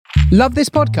Love this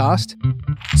podcast?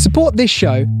 Support this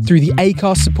show through the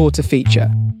Acast supporter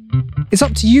feature. It's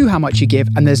up to you how much you give,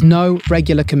 and there's no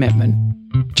regular commitment.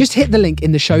 Just hit the link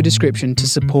in the show description to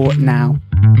support now.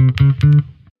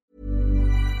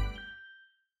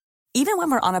 Even when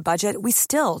we're on a budget, we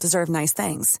still deserve nice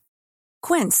things.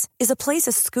 Quince is a place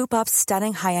to scoop up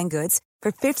stunning high-end goods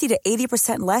for 50 to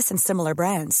 80% less than similar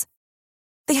brands.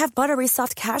 They have buttery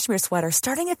soft cashmere sweaters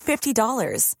starting at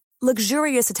 $50,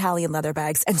 luxurious Italian leather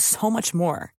bags, and so much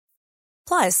more.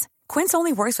 Plus, Quince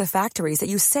only works with factories that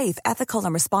use safe, ethical,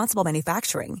 and responsible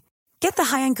manufacturing. Get the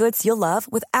high-end goods you'll love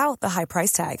without the high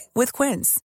price tag with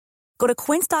Quince. Go to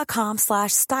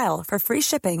quince.com/style for free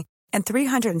shipping and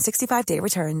 365-day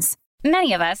returns.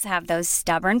 Many of us have those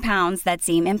stubborn pounds that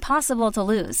seem impossible to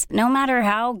lose, no matter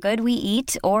how good we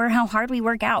eat or how hard we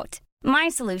work out. My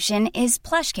solution is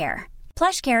PlushCare.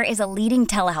 PlushCare is a leading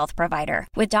telehealth provider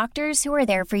with doctors who are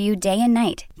there for you day and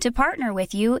night to partner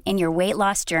with you in your weight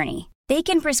loss journey. They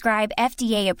can prescribe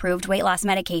FDA-approved weight loss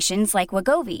medications like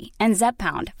Wegovy and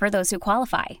Zepbound for those who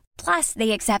qualify. Plus,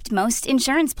 they accept most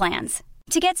insurance plans.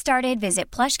 To get started, visit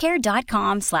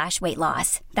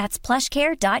plushcare.com/weightloss. That's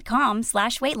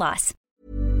plushcare.com/weightloss.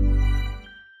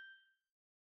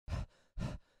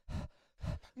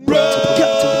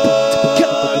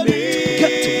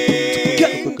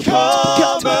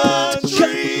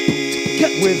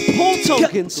 With Paul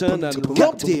Tonkinson and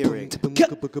Rob Deering.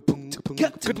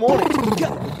 Good morning.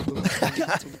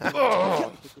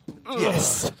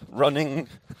 Yes. Running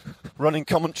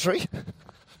commentary.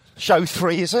 Show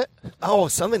 3, is it? Oh,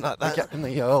 something like that. We're getting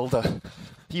the older.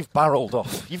 You've barreled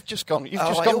off. You've just gone. You've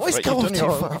just I gone always for it. go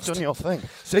You've fast. done your thing.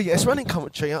 So yes, running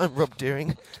commentary. I'm Rob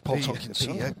Deering. Paul The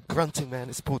Tonkinson. grunting man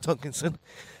is Paul Tonkinson,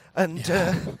 and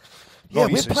we're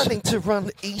Noises. planning to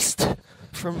run east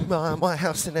from my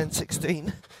house in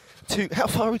N16 to. How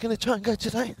far are we going to try and go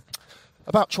today?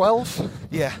 About 12.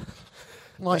 Yeah,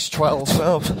 Nice 12.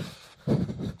 12.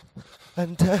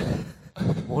 And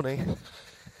morning.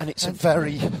 And it's a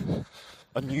very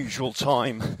unusual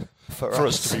time for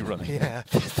us to be running. Yeah.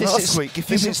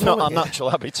 This is not our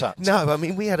natural habitat. No, I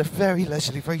mean, we had a very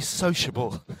leisurely, very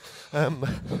sociable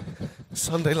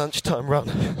Sunday lunchtime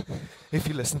run, if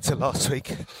you listened to last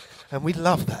week. And we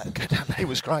loved that. Go down there. It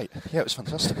was great. Yeah, it was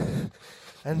fantastic.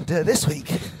 And this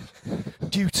week,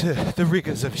 due to the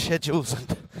rigours of schedules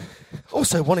and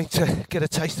also wanting to get a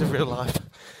taste of real life,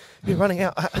 we're running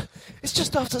out it's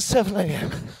just after 7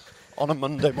 a.m. On a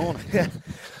Monday morning. Yeah.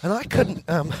 And I couldn't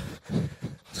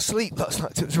sleep last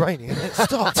night 'cause it was raining and it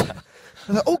stopped.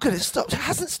 I thought, oh good, it stopped. It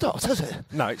hasn't stopped, has it?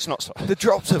 No, it's not so. The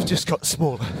drops have just got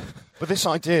smaller. But this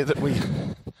idea that we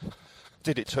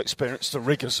did it to experience the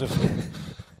rigours of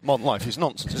modern life is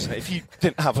nonsense, isn't it? If we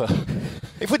didn't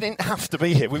have to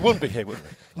be here, we wouldn't be here, would we?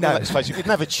 No. Let's face it, we'd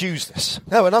never choose this.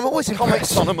 No, and I'm always Comics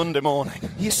impressed. on a Monday morning.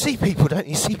 You see people, don't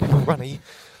you? You see people running.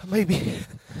 Maybe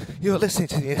you're listening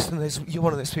to this and you're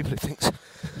one of those people who thinks,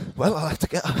 well, I'll have to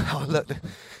get up. Oh, look,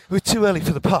 we're too early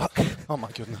for the park. Oh my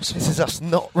goodness. This is us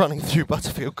not running through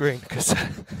Butterfield Green because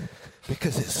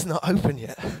it's not open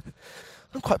yet.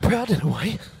 I'm quite proud in a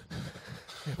way.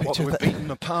 A What, picture of we've that. beaten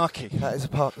the Parky. That is a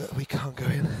park that we can't go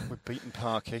in. We've beaten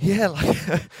Parky. Yeah, like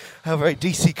how very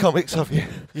DC Comics of you.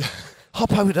 Yeah.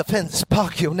 Hop over the fence,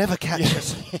 Parky will never catch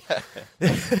us.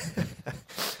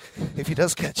 If he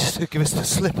does catch us, he'll give us the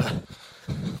slipper.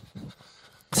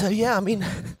 So yeah, I mean,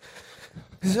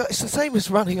 it's the same as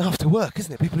running after work,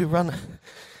 isn't it? People who run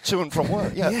To and from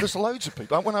work. Yeah, Yeah. there's loads of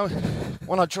people.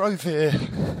 When I drove here,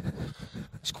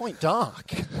 it's quite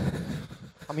dark.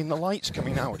 I mean, the light's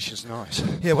coming out, which is nice.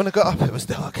 Yeah, when I got up, it was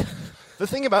dark. The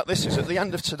thing about this is, at the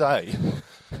end of today,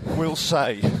 we'll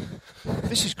say,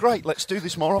 this is great, let's do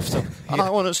this more often. And Yeah. I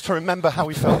want us to remember how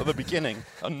we felt at the beginning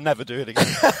and never do it again.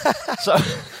 So,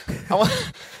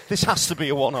 this has to be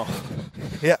a one-off.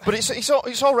 Yeah, But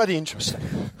it's already interesting.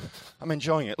 I'm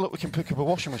enjoying it. Look, we can pick up a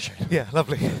washing machine. yeah,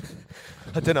 lovely.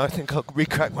 I don't know. I think I'll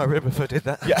re-crack my rib if I did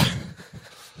that. Yeah.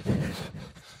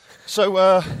 So,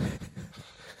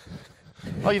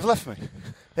 oh, you've left me.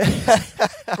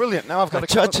 Brilliant. Now I've got I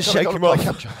tried to shake him off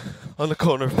Capture. on the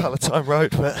corner of Palatine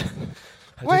Road, but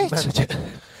I Wait. didn't manage it.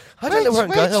 I don't know where I'm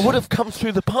going. I wait. would have come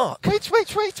through the park. Wait.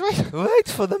 Wait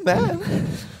for the man.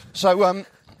 So,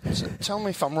 tell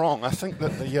me if I'm wrong. I think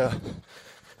that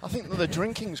the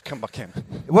drinking's come back in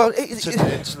Well, to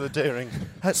the Deering.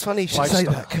 that's funny you should say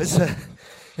that, because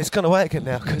It's gone away again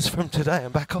now because from today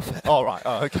I'm back off it. All right.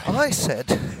 Oh, okay. I said,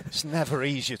 It's never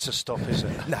easier to stop, is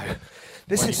it? no.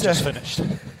 This When is you've just finished.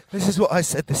 This is what I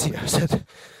said this year.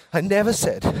 I never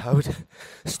said I would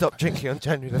stop drinking on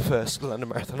January the 1st, London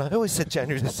Marathon. I always said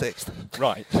January the 6th.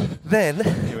 Right. Then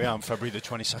Here we are on February the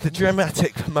 22nd. the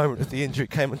dramatic moment of the injury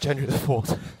came on January the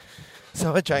 4th.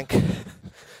 So I drank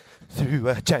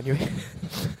through January.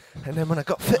 And then when I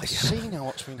got fit, I see now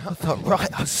what's been I happening. thought, right,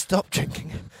 I'll stop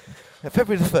drinking. And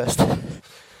February the 1st,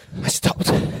 I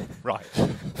stopped. Right.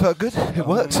 Felt good. It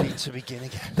worked. Only to begin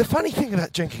again. The funny thing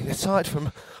about drinking, aside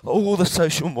from all the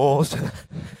social mores,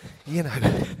 you know,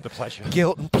 The pleasure.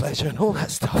 guilt and pleasure and all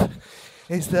that stuff,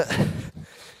 is that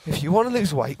if you want to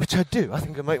lose weight, which I do, I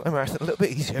think it'll make my marathon a little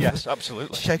bit easier. Yes,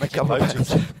 absolutely. Shake Make a couple of loads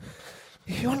pounds.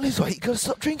 If you want to lose weight, you've got to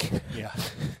stop drinking. Yeah.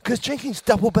 Because drinking's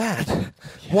double bad.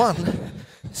 One,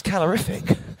 it's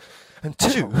calorific. And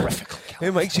two, Terrific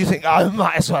it makes you think, I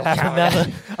might as well have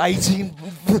another 18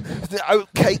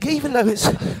 oat cake, even though it's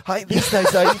like these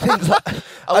days I eat things like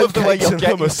I love the way oat you're cakes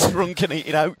getting and hummus. drunk and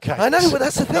eating oatcakes. I know, but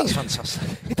that's the thing. That's fantastic.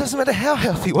 It doesn't matter how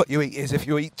healthy what you eat is if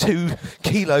you eat 2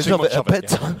 kilos Too of much it at of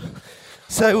it, yeah. bedtime.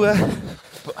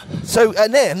 So,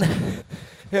 and then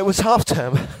it was half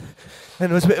term, and there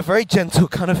was a bit of very gentle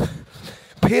kind of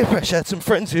peer pressure. I had some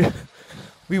friends who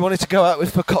we wanted to go out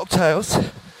with for cocktails,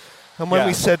 and when Yeah.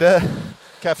 we said,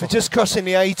 Careful. we're just crossing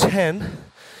the A10, you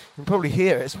can probably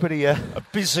hear it, it's pretty, A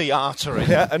busy artery.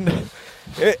 yeah, and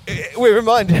we're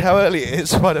reminded how early it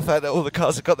is by the fact that all the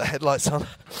cars have got the headlights on.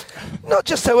 Not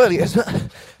just how early it is, but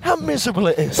how miserable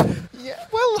it is. Yeah,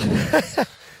 well,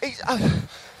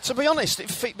 to be honest,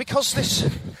 because this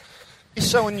is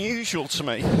so unusual to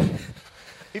me,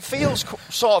 it feels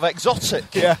sort of exotic.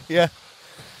 Yeah, yeah.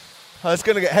 I was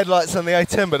going to get headlights on the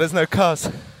A10, but there's no cars.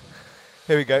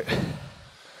 Here we go.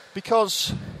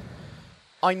 Because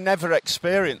I never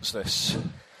experienced this.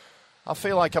 I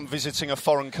feel like I'm visiting a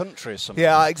foreign country or something.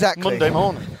 Yeah, exactly. Monday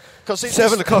morning. Because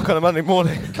 7 o'clock on a Monday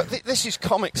morning. This is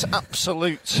comics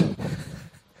absolute.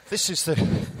 This is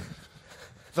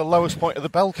the lowest point of the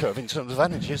bell curve in terms of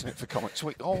energy, isn't it, for comics?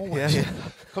 We always, Yeah.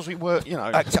 because we work, you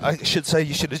know, I should say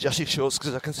you should adjust your shorts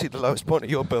because I can see the lowest point of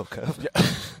your bell curve.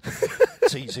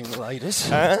 teasing the ladies.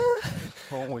 Huh?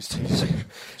 Always teasing.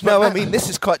 No, I mean, this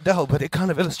is quite dull, but it kind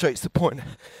of illustrates the point.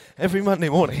 Every Monday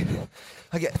morning,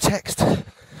 I get a text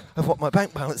of what my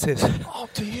bank balance is. Oh,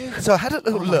 do you? So I had a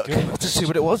little Oh my look goodness. to see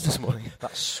what it was this morning,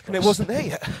 That's and it wasn't there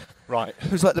yet. right.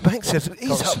 It was like the bank said,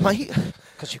 ease up, mate.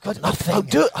 Because you've got I'll nothing.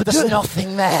 do it. I'll do There's it.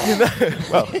 nothing there.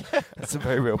 Well, that's a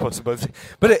very real possibility.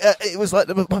 But it was like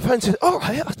my phone said, all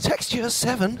right, I'll text you at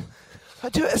 7. I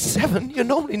do it at 7. You're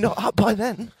normally not up by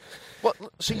then. What?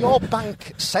 So your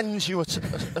bank sends you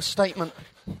a statement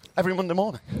every Monday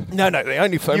morning? No, they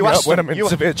only phone You me up asked when them- I'm in you-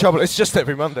 severe trouble. It's just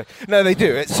every Monday. No, they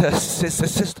do. It's a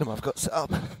system I've got set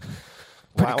up.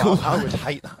 Pretty Wow, cool. I would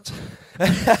hate that.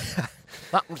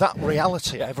 that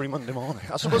reality every Monday morning.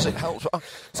 I suppose it helps. I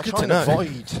good try to and know.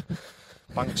 avoid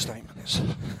bank statements.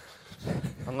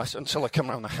 Until I come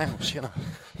around the house, you know.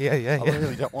 Yeah. I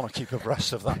really don't want to keep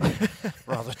abreast of that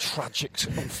rather tragic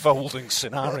unfolding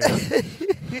scenario.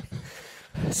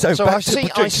 So So back I to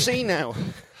the see drinking. now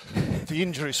the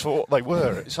injuries for what they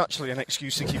were. It's actually an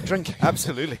excuse to keep drinking.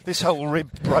 Absolutely. This whole rib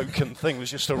broken thing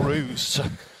was just a ruse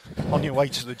on your way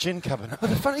to the gin cabinet. Well,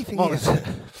 the funny thing Morning.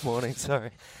 is... Morning,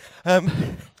 sorry.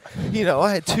 You know,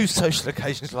 I had 2 social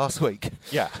occasions last week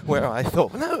Yeah. where I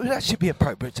thought, well, no, it would actually be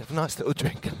appropriate to have a nice little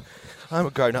drink. I'm a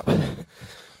grown-up.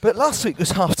 But last week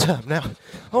was half term. Now,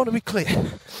 I want to be clear.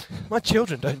 My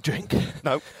children don't drink.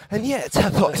 No. And yet, I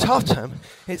thought, it's half term,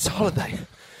 it's holiday.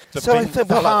 The I thought,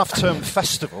 the well, half-term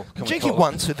festival. Can we drinking call it?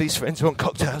 once with these friends who want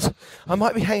cocktails. I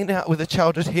might be hanging out with a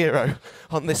childhood hero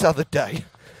on this other day.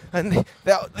 And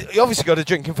you obviously got a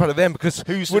drink in front of them because...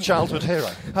 Who's the childhood hero?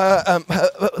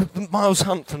 Miles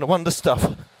Hunt from the Wonder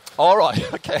Stuff. All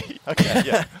right. Okay.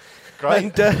 Yeah.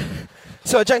 Great. And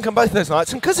so I drank on both those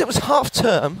nights. And because it was half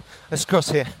term, let's cross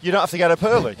here. You don't have to get up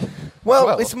early.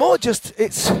 Well, it's more just,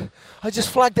 I just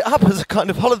flagged it up as a kind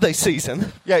of holiday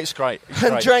season. Yeah, it's great. It's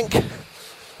And great. drank,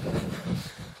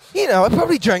 I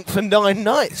probably drank for 9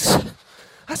 nights.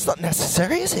 That's not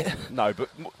necessary, is it? No, but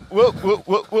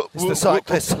It's the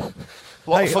cyclist.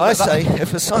 Hey, I say,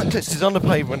 if a cyclist is on the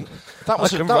pavement, I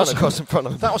can run across in front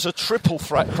of them. That was a triple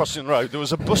threat crossing the road. There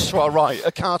was a bus to our right,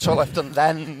 a car to our left, and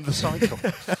then the cycle.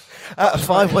 At a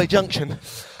 5-way junction.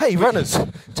 Hey, runners,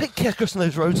 take care crossing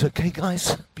those roads, okay,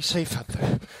 guys? Be safe out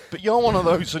there. But you're one of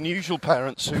those unusual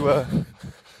parents who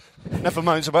never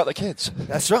moans about the kids.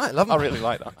 That's right, love 'em. I really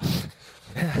like that.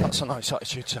 That's a nice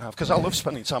attitude to have, because I love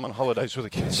spending time on holidays with the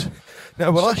kids.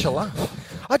 No, well, Such a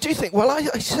laugh. I do think, well, I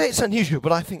say it's unusual,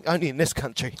 but I think only in this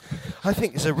country. I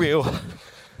think it's a real,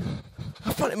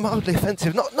 I find it mildly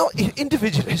offensive. Not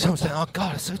individually, someone saying, oh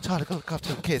God, I'm so tired, I've got to look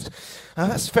after the kids.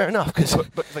 That's fair enough, because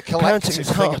But the collective parenting is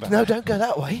thing hard. about No, it. don't go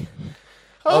that way.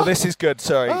 Oh, this is good,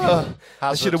 sorry.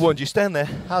 I should have warned you. Stand there.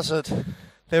 Hazard.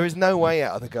 There is no way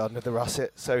out of the Garden of the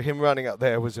Russet, so him running up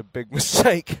there was a big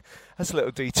mistake. That's a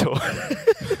little detour.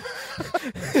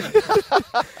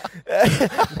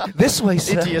 This way,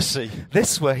 sir. Idiocy.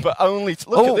 This way. But only...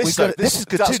 Look at this, we've got though. this is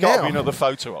good That's too got to now. be another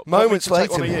photo op. Moments Want me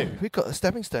later, to take one of you? we've got the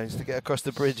stepping stones to get across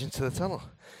the bridge into the tunnel.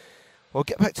 We'll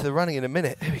get back to the running in a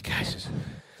minute. Here we go.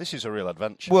 This is a real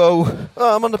adventure. Whoa.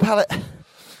 Oh, I'm on the pallet.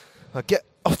 I'll get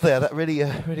off there. That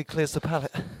really clears the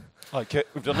pallet. Like it.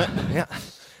 We've done it. Yeah.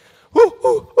 Woo,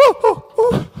 woo, woo, woo,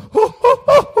 woo, woo,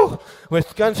 woo, woo. We're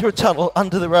going through a tunnel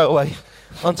under the railway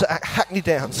onto Hackney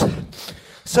Downs.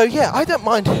 So yeah, I don't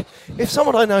mind if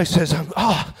someone I know says,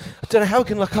 I don't know how we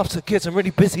can look after the kids, I'm really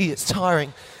busy, it's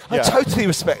tiring. I Yeah. totally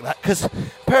respect that, because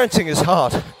parenting is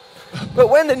hard. But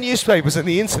when the newspapers and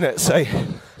the internet say,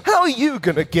 how are you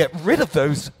going to get rid of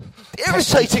those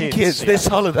irritating kids yeah. this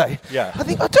holiday? Yeah. I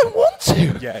think, I don't want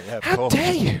to. Yeah, of How course.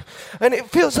 dare you? And it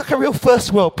feels like a real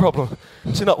first world problem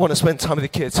to not want to spend time with the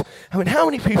kids. I mean, how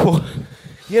many people,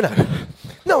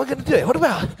 no, we're going to do it. What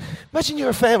about, imagine you're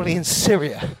a family in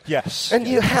Syria. Yes. And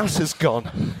your house is gone.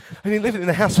 And you're living in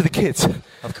the house with the kids.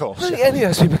 Of course. And yeah. any of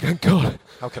those people are going, God,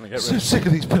 How can I get I'm rid so of sick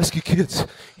of these pesky kids.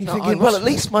 You're No, thinking, I well, must- at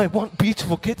least my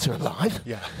beautiful kids are alive.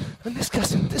 Yeah. And this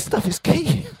stuff is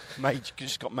key.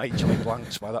 Just got majorly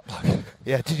blanked by that bloke.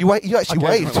 Yeah, did you wait? You actually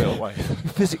I gave waved. him a little wave. You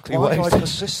physically Why do I waved.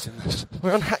 persist in this?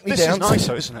 We're on Hackney This is Downs. nice,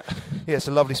 though, isn't it? Yeah, it's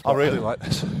a lovely spot. I really like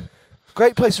this.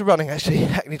 Great place for running, actually,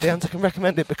 Hackney Downs. I can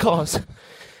recommend it because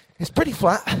it's pretty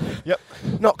flat, Yep.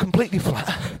 not completely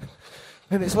flat,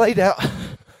 and it's laid out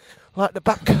like the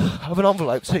back of an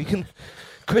envelope, so you can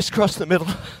crisscross the middle.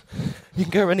 You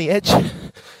can go around the edge.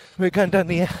 We're going down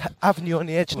the avenue on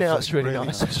the edge now. It's really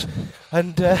nice.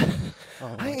 And I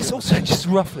think it's also just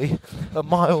roughly a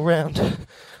mile round.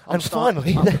 And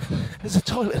finally, there's a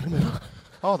toilet in the middle.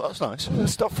 Oh, that's nice. We'll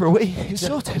stop for a wee. It's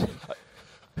sorted.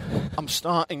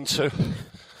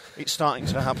 It's starting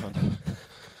to happen.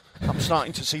 I'm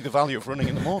starting to see the value of running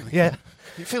in the morning. Yeah.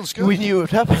 It feels good. We knew it would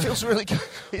happen. It feels really good.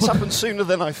 It's happened sooner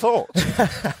than I thought.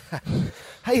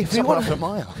 Hey, if It's you happened want after a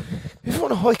mile. If you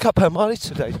want to hike up our mileage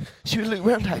today, should we loop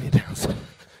round Hackney Downs?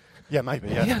 Yeah, maybe,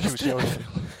 yeah. Yeah, Should let's we see do how we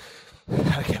that.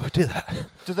 feel? Okay, we'll do that.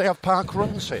 Do they have park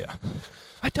runs here?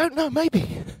 I don't know,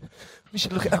 maybe. We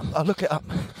should look it up. I'll look it up.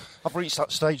 I've reached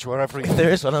that stage where every... If there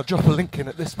is one, I'll drop a link in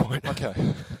at this point. Okay.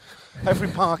 Every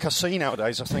park I see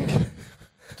nowadays, I think,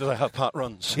 do they have park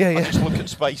runs? Yeah, I yeah. just look at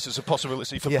space as a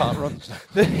possibility for Yeah. park runs.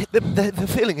 The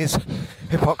feeling is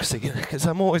hypocrisy, because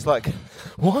I'm always like,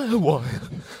 why, oh why,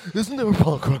 isn't there a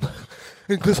park run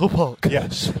in Glistle Park?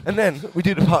 Yes. And then we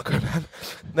do the park run, and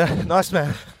the nice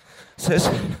man says,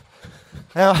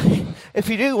 now, if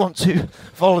you do want to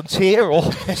volunteer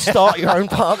or start your own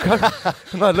park run,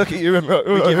 and I look at you and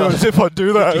as if I'd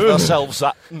do that. Give ourselves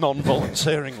that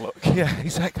non-volunteering look. Yeah,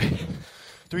 exactly.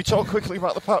 Do we talk quickly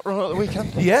about the park run at the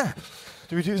weekend? Yeah.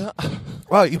 Do we do that?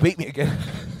 Well, you beat me again. Yeah,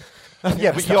 but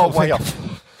That's the you're whole way thing.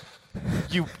 off.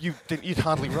 You'd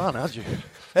hardly run, had you?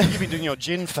 You've been doing your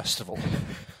gin festival.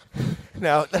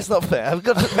 No, that's not fair.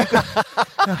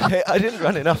 I didn't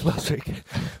run enough last week.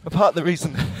 But part of the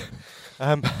reason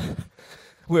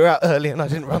we were out early and I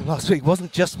didn't run last week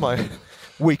wasn't just my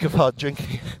week of hard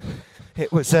drinking.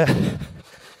 It was,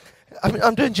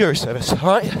 I'm doing jury service, all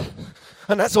right?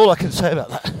 And that's all I can say about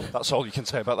that. That's all you can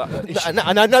say about that issue. And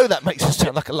I know that makes it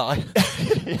sound like a lie,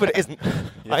 but it isn't.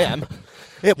 Yeah. I am.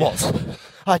 It Yeah. was.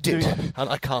 I did, and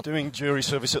I can't. Doing jury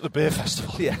service at the beer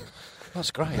festival. Yeah.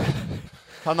 That's great.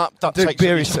 And that Doing takes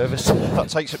beery up your, service. That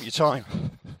takes up your time.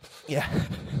 Yeah.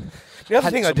 The other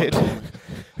thing I did,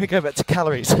 we go back to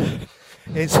calories,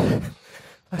 is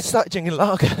I started drinking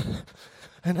lager,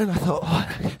 and then I thought,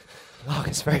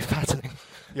 lager's very fattening.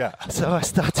 Yeah. So I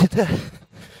started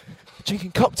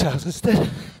drinking cocktails instead.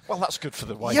 Well, that's good for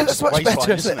the waist. Yeah, that's much waistline,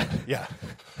 better, isn't it? Yeah.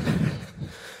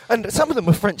 And some of them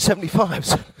were French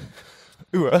 75s.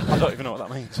 I don't even know what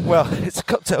that means. Well, it's a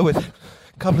cocktail with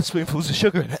a couple of spoonfuls of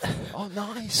sugar in it. Oh,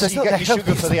 nice. So So it's you not get the your sugar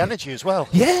healthiest for the thing. energy as well.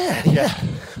 Yeah.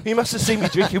 You must have seen me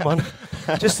drinking one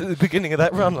just at the beginning of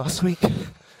that run last week.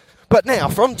 But now,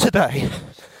 from today,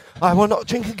 I will not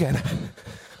drink again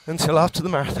until after the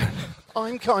marathon.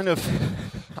 I'm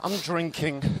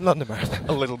drinking London Marathon.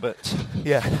 a little bit,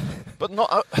 Yeah. but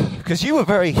not. Because you were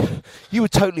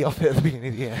totally off it at the beginning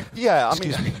of the year. Yeah, I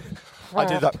Excuse mean, me. I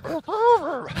did that.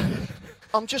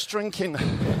 I'm just drinking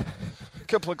a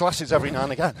couple of glasses every now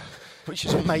and again, which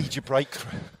is a major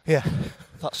breakthrough. Yeah.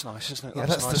 That's nice, isn't it? Yeah,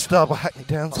 that's nice. the Starbucks Hackney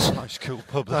Downs. That's a nice, cool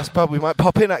pub. Nice pub. We might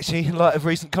pop in, actually, in light of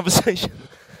recent conversation.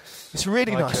 It's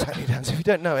really Like nice, it. Hackney Downs. If you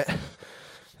don't know it,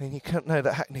 then you can't know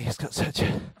that Hackney has got such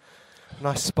a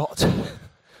nice spot.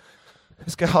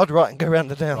 Let's go hard right and go round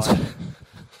the Downs. Right.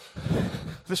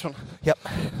 This one? Yep.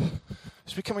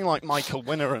 It's becoming like Michael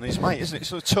Winner and his mate, isn't it?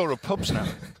 It's a tour of pubs now.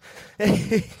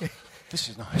 This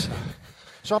is nice.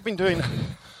 So I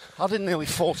did nearly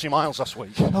 40 miles last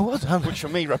week. Oh, well done. Which for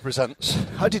me represents...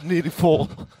 I did nearly fall.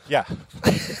 Yeah.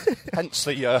 Hence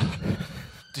the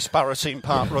disparity in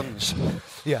park runs.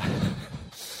 Yeah.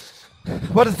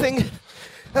 Well,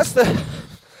 that's the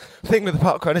thing with the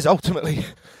park run is ultimately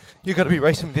you've got to be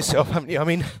racing with yourself, haven't you? I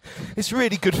mean, it's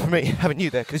really good for me having you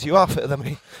there because you are fitter than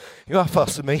me, you are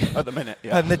faster than me. At the minute,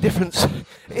 yeah. And the difference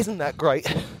isn't that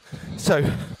great. So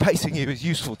pacing you is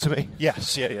useful to me.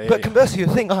 Yes, yeah. But conversely,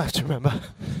 the thing I have to remember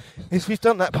is we've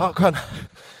done that park run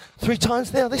 3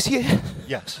 times now this year.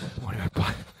 Yes.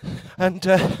 And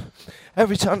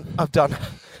every time I've done,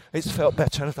 it's felt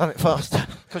better and I've done it faster.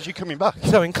 Because you're coming back.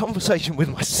 So in conversation with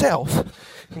myself,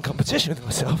 in competition with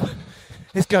myself,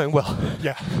 it's going well.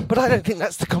 Yeah. But I don't think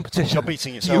that's the competition You're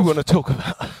beating yourself. you want to talk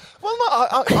about. Well,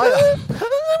 no,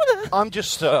 I'm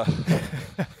just...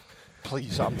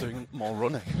 please, I'm doing more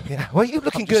running. Yeah, well, you're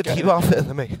looking I'm just good. getting- You are fitter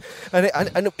than me.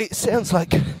 And it sounds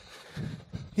like,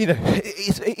 you know,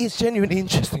 it is genuinely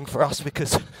interesting for us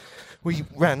because we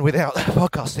ran without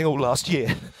podcasting all last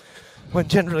year, when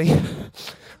generally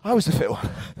I was the fit one.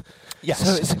 Yes.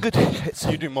 So it's a good...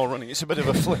 You do more running. It's a bit of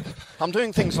a flip. I'm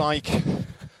doing things like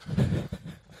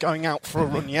going out for a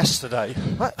run yesterday,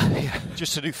 yeah.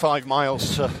 just to do 5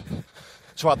 miles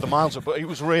to add the miles up, but it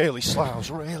was really slow. I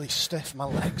was really stiff. My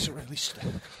legs are really stiff.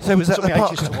 So was that Took the me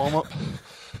park ages to run? warm up.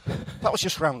 That was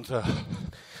just round.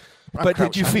 But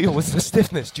did you feel was the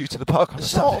stiffness due to the park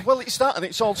run? Well, it's that, and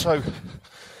it's also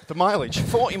the mileage.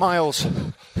 40 miles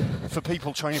for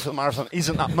people training for the marathon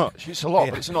isn't that much. It's a lot,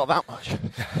 but it's not that much.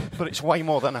 But it's way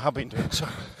more than I have been doing. So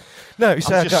No, you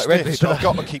say I'm I just got regularly, stiff, so but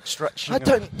I've got to keep stretching. I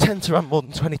don't tend to run more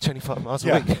than 20, 25 miles a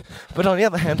Yeah. week. But on the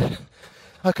other hand,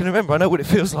 I can remember, I know what it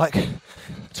feels like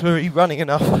to be running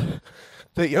enough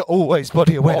that you're always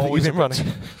body aware that Always you've been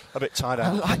running. a bit tired I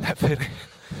out. like that feeling.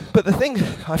 But the thing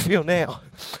I feel now,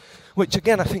 which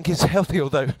again I think is healthy,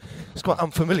 although it's quite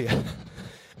unfamiliar,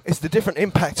 is the different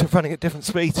impact of running at different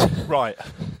speeds. Right.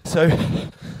 So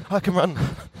I can run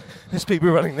the speed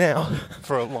we're running now.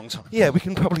 For a long time. Yeah, we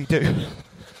can probably do.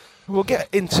 We'll get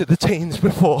into the teens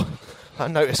before I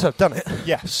notice I've done it.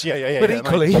 Yes, yeah. But yeah,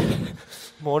 equally, mate.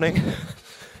 morning,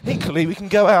 equally we can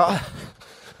go out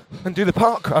and do the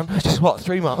park run, which is what,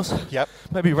 3 miles? Yep.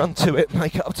 Maybe run to it,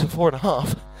 make it up to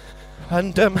 4.5.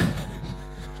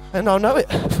 And I'll know it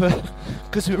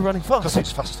because we were running fast. Because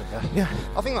it's faster, yeah. Yeah.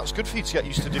 I think that's good for you to get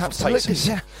used to different Absolutely, paces.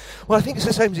 yeah. Well, I think it's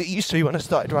the same as it used to be when I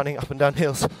started running up and down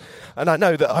hills. And I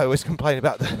know that I always complain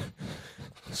about the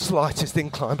slightest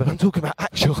incline, but I'm talking about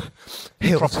actual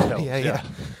hills. Proper hills, yeah. yeah.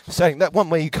 Saying that one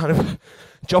where you kind of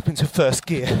drop into first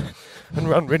gear and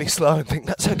run really slow and think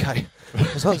that's okay.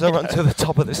 As long as I run to the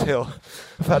top of this hill,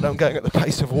 in fact I'm going at the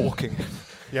pace of walking.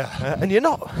 Yeah. And you're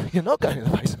not going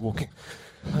at the pace of walking.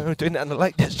 I'm doing that in the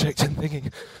Lake District and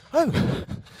thinking, oh,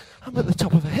 I'm at the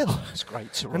top of a hill. It's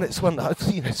great to run. And it's one that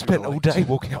I've spent all day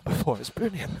walking up before. It's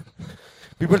brilliant.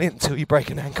 Be brilliant until you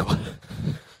break an ankle.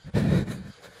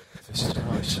 This is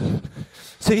nice.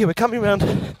 So yeah, we're coming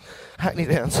round Hackney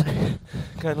Downs,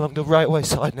 going along the railway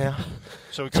side now.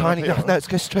 So we're Tiny going up enough. No, let's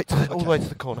go straight to all the way to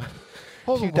the corner.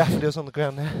 All A few the way. daffodils on the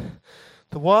ground there.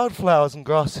 The wildflowers and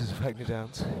grasses of Hackney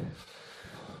Downs.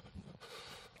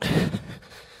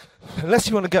 Unless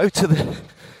you want to go to the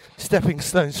stepping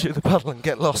stones through the puddle and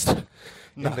get lost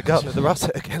in the Garden of the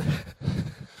Russet again.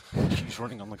 She's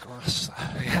running on the grass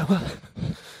there. Yeah, well,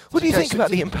 what do you Okay, think so about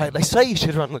do- the impact? They say you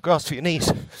should run on the grass for your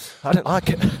knees. I don't like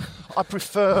it. I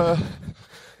prefer,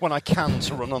 when I can,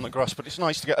 to run on the grass, but it's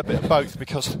nice to get a bit of both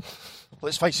because,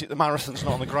 let's face it, the marathon's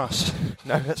not on the grass.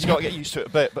 No, that's You've got to get used to it a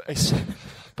bit,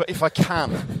 but if I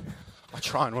can, I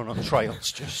try and run on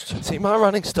trails. Just See, my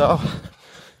running style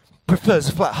prefers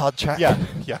a flat, hard track. yeah.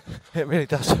 It really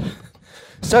does.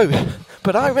 So,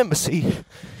 but I remember, see,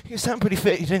 you sound pretty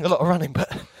fit, you're doing a lot of running, but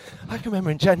I can remember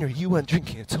in January you weren't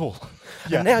drinking at all.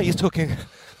 Yeah. And now you're talking,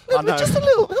 I know. just a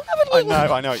little.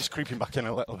 I know, it's creeping back in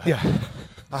a little bit. Yeah.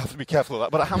 I have to be careful of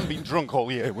that, but I haven't been drunk all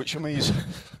year, which for me is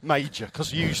major,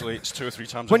 because usually it's 2 or 3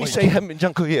 times When a you week. say you haven't been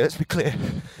drunk all year, let's be clear.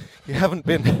 You haven't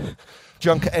been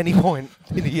drunk at any point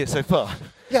in the year so far.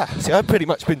 Yeah. See, I've pretty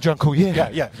much been drunk all year.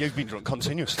 Yeah, you've been drunk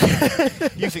continuously.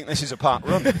 You think this is a park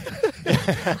run.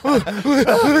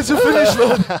 There's a finish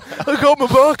line. I got my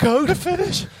barcode. The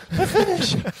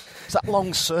finish. It's that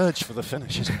long surge for the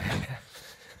finish, isn't it?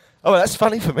 Oh, well, that's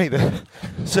funny for me, the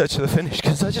search for the finish,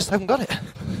 because I just haven't got it.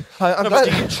 I'm No, glad-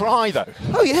 but do you try, though?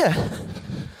 Oh, yeah.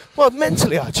 Well,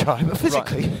 mentally I try, but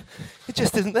physically it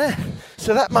just isn't there.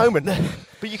 So that moment...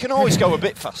 But you can always go a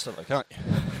bit faster, though, can't you?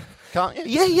 Can't you?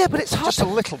 Yeah, but it's hard. Just a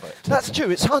little bit. That's true.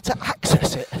 It's hard to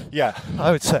access it, Yeah.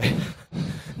 I would say.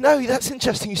 No, that's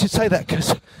interesting you should say that,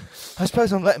 because I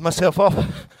suppose I'm letting myself off.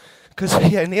 Because,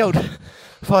 yeah, in the old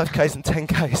 5Ks and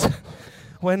 10Ks,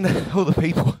 when all the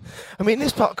people... I mean,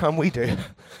 this parkrun we do,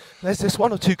 there's this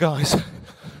one or two guys,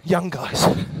 young guys,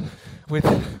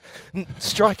 with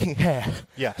striking hair.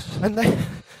 Yes. And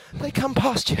they come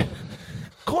past you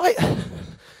quite...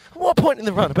 At what point in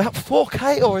the run? About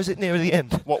 4K, or is it near the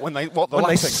end? When they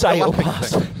When sail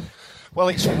past. thing? Well,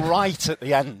 it's right at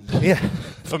the end. Yeah.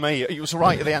 For me, it was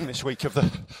right at the end this week of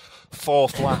the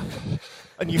fourth lap,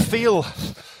 and you feel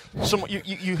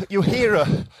you hear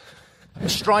a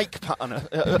strike pattern,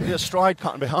 a stride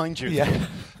pattern behind you. Yeah.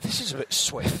 This is a bit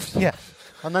swift. Yeah.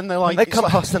 And then they're like, They come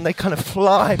past and they kind of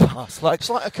fly past. Like, it's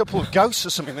like a couple of ghosts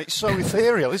or something. It's so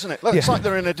ethereal, isn't it? Look, it's like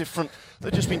they're in a different.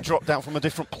 They've just been dropped down from a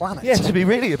different planet. yeah, to be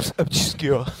really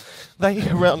obscure, they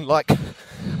run like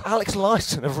Alex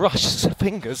Lifeson of Rush's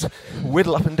fingers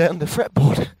whittle up and down the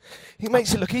fretboard. He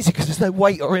makes it look easy because there's no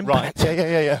weight or impact. Right.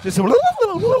 Yeah. Just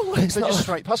it's They're not just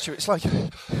straight past you. It's like,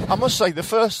 I must say, the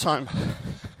first time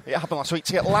it happened last week,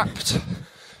 to get lapped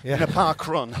in a park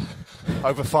run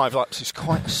over 5 laps is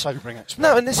quite a sobering experience.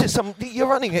 No, and this is you're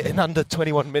running it in under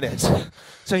 21 minutes,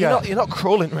 so you're not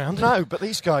crawling around. No, but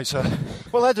these guys are.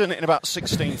 Well, they're doing it in about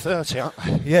 16:30,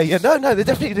 aren't they? Yeah. No, they're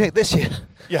definitely doing it this year.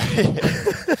 Yeah.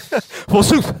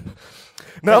 Forsooth.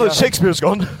 Now Yeah. that Shakespeare's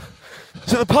gone,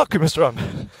 to the park we must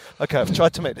run. Okay, I've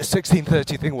tried to make this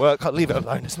 16:30 thing work. I'll leave it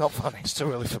alone. It's not funny. It's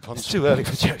too early for puns. It's too early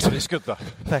for jokes. But it's good though.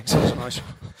 Thanks. It's nice.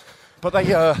 But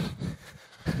they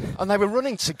and they were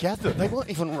running together. They weren't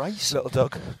even racing. Little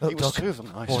dog. It was two of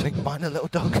them, nice. Morning. Mine a little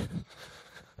dog.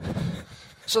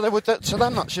 So they were. To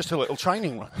them, that's just a little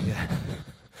training run. Yeah.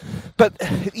 But,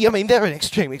 I mean, they're an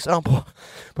extreme example.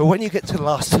 But when you get to the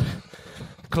last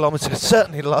kilometre,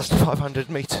 certainly the last 500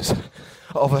 metres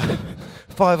of a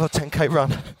 5 or 10k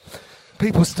run,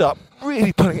 people start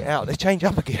really pulling it out. They change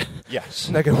up a gear. Yes.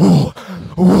 And they go, whoa,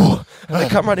 whoa, and they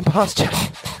come running past you.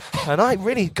 And I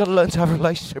really got to learn to have a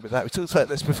relationship with that. We talked about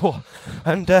this before.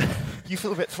 And, You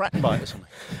feel a bit threatened by it or something?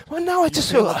 well, no, I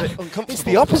just feel feel a bit like uncomfortable it's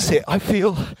the opposite. I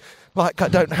feel like I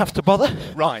don't have to bother.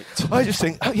 Right. I just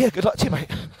think, oh yeah, good luck to you, mate.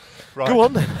 Right. Go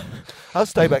on then. I'll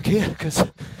stay back here because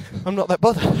I'm not that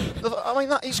bothered. I mean,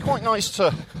 that is quite nice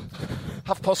to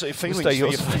have positive feelings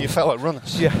for your fellow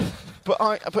runners. Yeah. But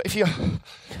if you're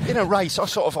in a race, I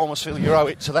sort of almost feel you owe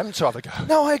it to them to have a go.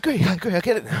 No, I agree. I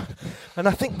get it now. And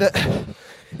I think that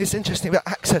it's interesting about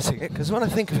accessing it because when I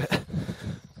think of it,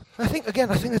 I think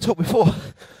I talked before.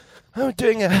 I was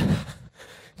doing the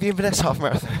Inverness half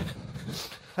marathon,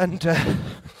 and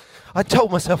I told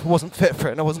myself I wasn't fit for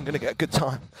it and I wasn't going to get a good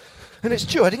time. And it's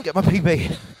true, I didn't get my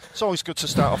PB. It's always good to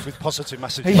start off with positive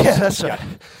messages. Yeah, that's right.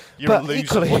 You're But a loser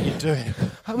equally, at what you're doing.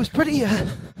 I was pretty.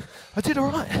 I did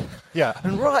all right. Yeah.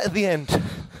 And right at the end,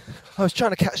 I was trying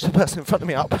to catch the person in front of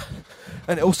me up,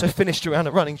 and it also finished around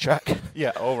a running track.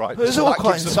 Yeah, all right. It was all that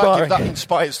quite gives inspiring. That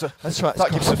inspires the. That's right.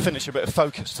 That gives the finish a bit of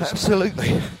focus. doesn't it?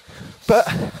 Absolutely. But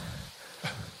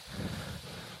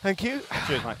thank you.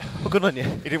 Cheers, mate. Well, good on you.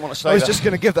 He didn't want to stay I was there. just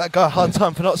going to give that guy a hard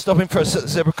time for not stopping for us at the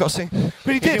zebra crossing, but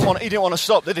he He did. didn't want to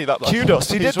stop, did he? That bloke? Kudos,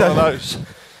 he He's did one of that. those.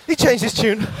 He changed his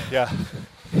tune. Yeah.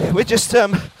 We're just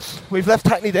we've left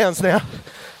Hackney Downs now.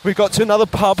 We've got to another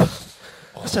pub.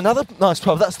 That's another nice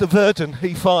pub. That's the Verdon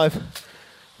E5.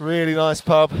 Really nice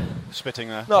pub. Spitting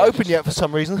there. Not open yet for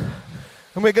some reason.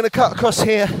 And we're going to cut across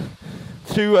here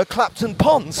through Clapton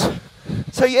Ponds.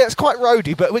 So yeah, it's quite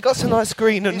roady, but we've got some nice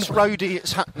green and It's roady,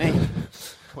 it's happening.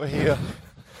 We're here.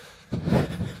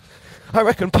 I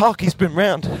reckon Parky's been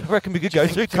round. I reckon we could go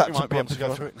through I think we Clapton might be able Ponds. to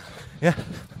go through it. Yeah.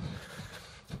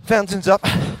 Fountains up.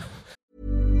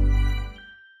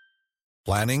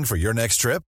 Planning for your next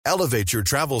trip? Elevate your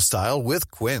travel style with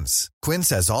Quince. Quince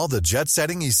has all the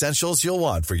jet-setting essentials you'll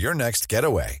want for your next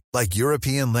getaway, like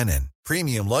European linen,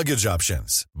 premium luggage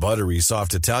options, buttery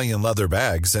soft Italian leather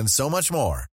bags, and so much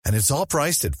more. And it's all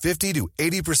priced at 50 to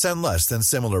 80% less than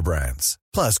similar brands.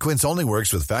 Plus, Quince only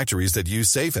works with factories that use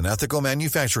safe and ethical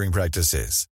manufacturing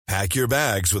practices. Pack your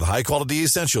bags with high-quality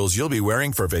essentials you'll be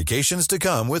wearing for vacations to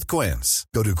come with Quince.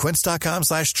 Go to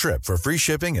quince.com/trip for free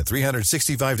shipping and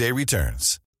 365-day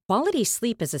returns. Quality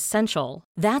sleep is essential.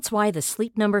 That's why the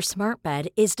Sleep Number Smart Bed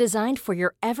is designed for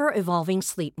your ever-evolving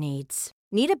sleep needs.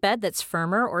 Need a bed that's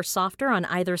firmer or softer on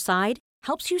either side?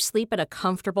 Helps you sleep at a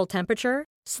comfortable temperature?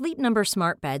 Sleep Number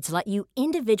Smart Beds let you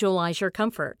individualize your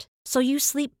comfort, so you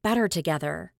sleep better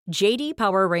together. J.D.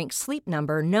 Power ranks Sleep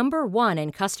Number number 1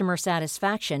 in customer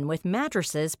satisfaction with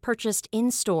mattresses purchased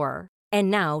in-store. And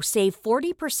now, save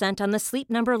 40% on the Sleep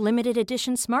Number Limited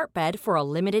Edition Smart Bed for a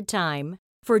limited time.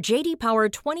 For J.D. Power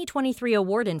 2023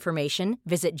 award information,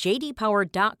 visit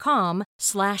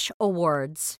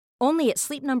jdpower.com/awards. Only at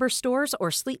Sleep Number stores or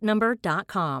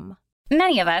sleepnumber.com.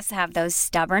 Many of us have those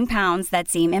stubborn pounds that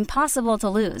seem impossible to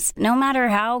lose, no matter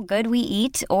how good we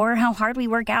eat or how hard we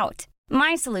work out.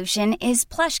 My solution is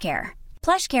PlushCare.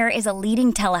 PlushCare is a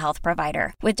leading telehealth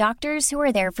provider with doctors who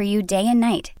are there for you day and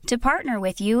night to partner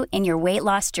with you in your weight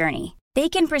loss journey. They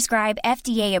can prescribe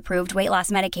FDA-approved weight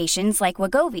loss medications like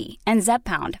Wegovy and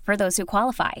Zepbound for those who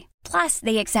qualify. Plus,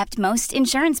 they accept most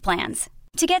insurance plans.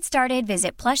 To get started,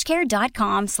 visit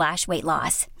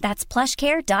plushcare.com/weightloss. That's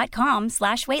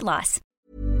plushcare.com/weightloss.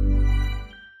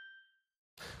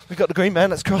 We got the green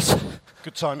man, let's cross.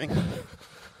 Good timing.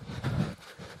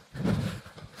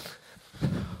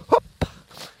 Hop.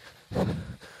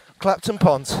 Clapton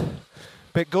Ponds.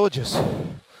 Bit gorgeous.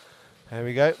 There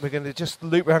we go. We're going to just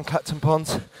loop around Clapton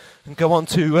Ponds and go on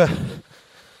to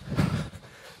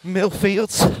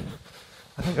Millfields.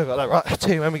 I think I got that right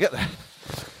too when we get there.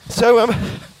 So it's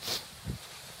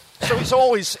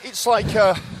like.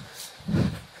 I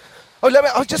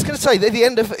was just going to say, at the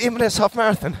end of Inverness Half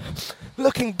Marathon,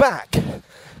 looking back,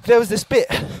 there was this bit,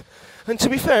 and to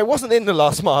be fair, it wasn't in the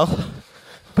last mile,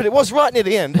 but it was right near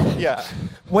the end. Yeah.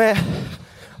 Where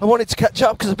I wanted to catch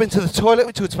up because I've been to the toilet.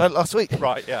 We talked about it last week.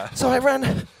 Right. Yeah. So I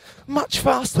ran much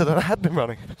faster than I had been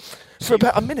running for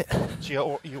about a minute.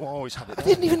 So you always have it. I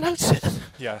didn't even notice it.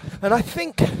 Yeah. And I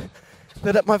think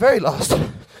that at my very last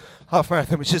half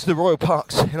marathon, which is the Royal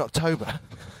Parks in October,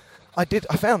 I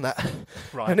found that.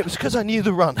 Right. And it was because I knew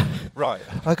the run. Right.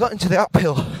 I got into the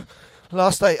uphill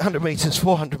last 800 metres,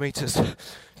 400 metres,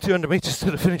 200 metres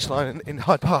to the finish line in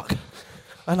Hyde Park.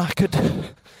 And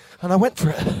I went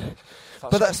for it.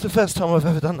 But that's the first time I've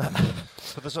ever done that.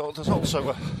 But there's also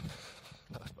a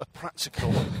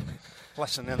practical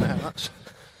lesson in there. That's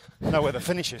know where the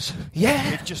finish is.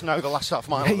 Yeah. You just know the last half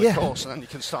mile of the course, and then you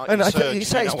can start. And your I surge, think you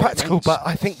say it's practical, but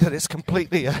I think that it's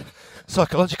completely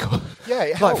psychological. Yeah,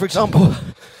 it like helps. for example,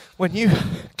 when you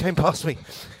came past me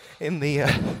in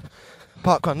the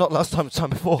park run, not last time, the time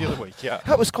before. The other week, yeah.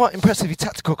 That was quite impressively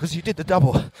tactical because you did the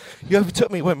double. You overtook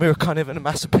me when we were kind of in a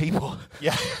mass of people.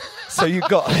 Yeah. So you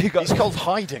got. It's called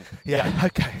hiding. Yeah.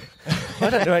 Okay. I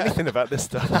don't know anything about this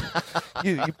stuff.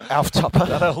 You Alf Tupper.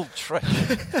 That old trick.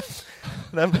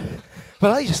 But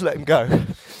I just let him go,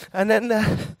 and then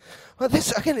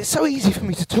this again. It's so easy for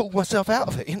me to talk myself out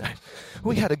of it. You know,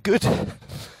 we had a good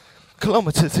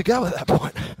kilometre to go at that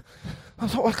point. I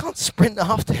thought, well, I can't sprint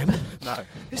after him. No,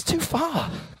 it's too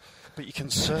far. But you can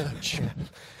surge. Yeah.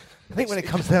 I think when it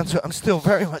comes down to it, I'm still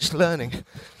very much learning,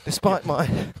 despite my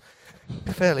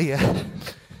fairly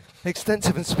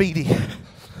extensive and speedy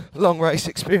long race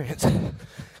experience.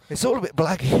 It's all a bit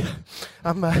blaggy.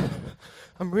 I'm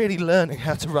really learning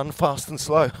how to run fast and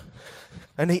slow,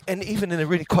 and even in a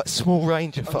really quite small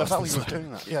range of fast and slow. The value of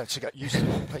doing that, yeah, to get used to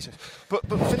the paces. But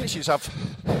finishes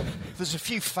there's a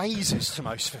few phases to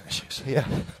most finishes. Yeah.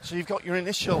 So you've got your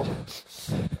initial,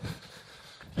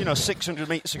 600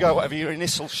 metres ago, whatever, your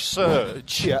initial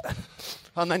surge. Yeah.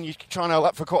 And then you try and hold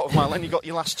that for a quarter of a mile, then you've got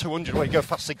your last 200 where you go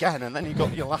fast again, and then you've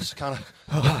got your last kind of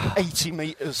 80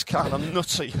 metres kind of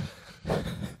nutty,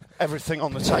 everything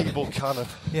on the table kind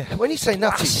of. Yeah. When you say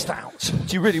nutty, out.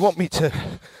 Do you really want me to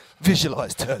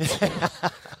visualise turds?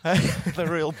 The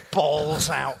real balls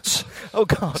out. Oh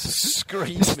God!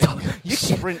 Screaming. You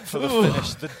sprint for the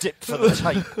finish, the dip for the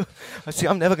tape. I see.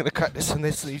 I'm never going to crack this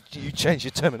unless you change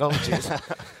your terminology. It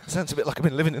sounds a bit like I've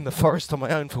been living in the forest on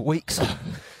my own for weeks.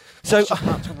 So,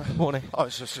 morning. Oh,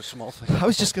 it's just a small thing. I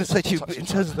was just going to say to you, in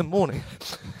terms of the morning,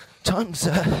 time's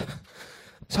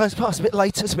passed a bit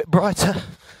later, it's a bit brighter.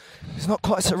 It's not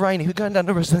quite so rainy. We're going down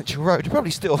the residential road. You're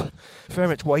probably still very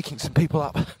much waking some people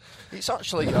up. It's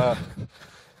actually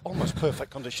almost perfect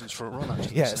conditions for a run,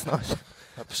 actually. Yeah, it's nice.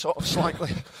 Sort of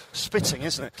slightly spitting,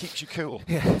 isn't it? Keeps you cool.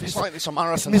 Yeah. It's like this on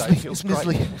marathon it's day. It feels it's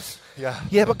great. mizzly. Yeah.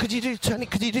 Yeah, but could you do 20,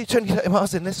 30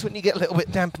 miles in this? Wouldn't you get a little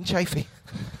bit damp and chafy?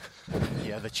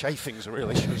 Yeah, the chafing's a real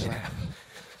issue, isn't it?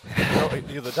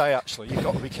 The other day, actually, you've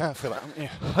got to be careful of that, haven't you?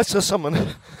 I saw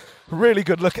someone really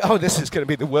good look. Oh, this is going to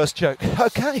be the worst joke.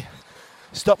 Okay.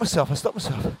 I stopped myself.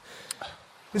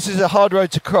 This is a hard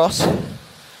road to cross.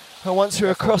 And once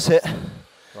we're across it,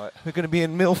 right, we're going to be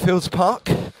in Millfields Park.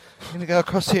 We're going to go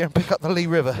across here and pick up the Lee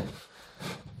River.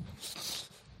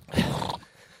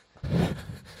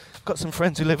 Got some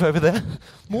friends who live over there.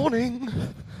 Morning.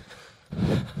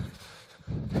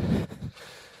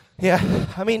 Yeah,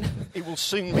 I mean... It will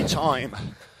soon be time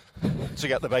to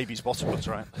get the baby's bottom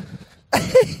butter out.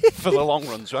 For the long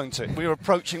runs, won't it? We're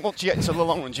approaching... Once you get to the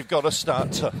long runs, you've got to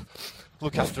start to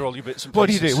look after all your bits and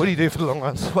pieces. What do you do for the long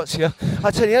runs? I tell you,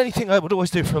 the only thing I would always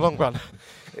do for a long run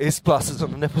is plasters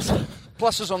on the nipples.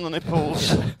 Plasters on the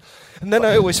nipples. Yeah. And then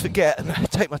I always forget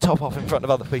and take my top off in front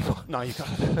of other people. No, you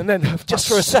can't. And then just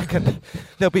for a second,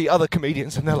 there'll be other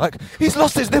comedians and they're like, he's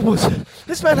lost his nipples.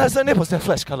 This man has no nipples. They're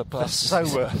flesh-coloured plasters.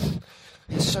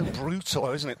 It's so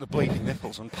brutal, isn't it? The bleeding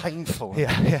nipples and painful.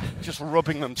 Yeah. Just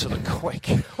rubbing them to the quick.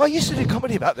 Well, I used to do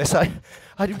comedy about this. I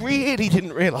really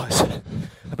didn't realise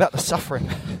about the suffering,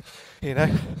 you know.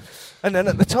 And then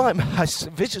at the time, I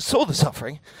saw the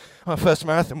suffering on my first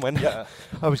marathon when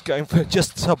I was going for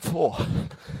just sub 4.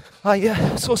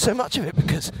 I saw so much of it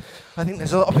because I think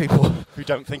there's a lot of people who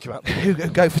don't think about that. Who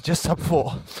go for just sub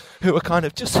 4, who are kind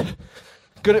of just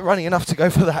good at running enough to go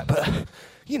for that, but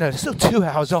you know, still 2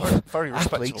 hours off. Very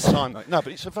respectable athletes. time, though. No,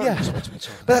 but it's a very respectable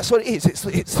time. But that's what it is.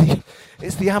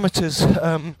 It's the amateurs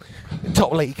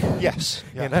top league. Yes.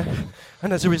 You know,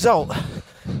 and as a result,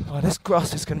 this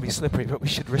grass is going to be slippery, but we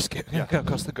should risk it. Go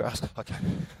across the grass. Okay.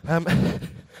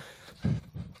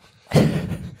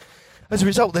 As a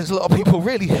result, there's a lot of people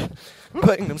really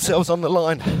putting themselves on the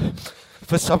line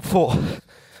for sub 4,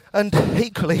 and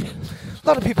equally, a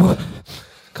lot of people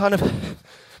kind of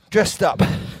dressed up.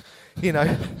 You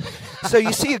know, so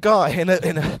you see a guy in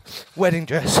a wedding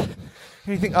dress, and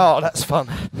you think, oh, that's fun,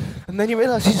 and then you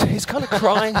realise he's kind of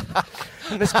crying,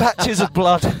 and there's patches of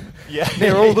blood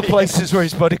near all the places where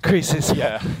his body creases.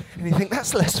 Yeah, and you think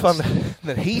that's less fun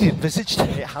than he'd envisaged.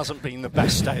 It hasn't been the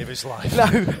best day of his life. No,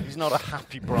 he's not a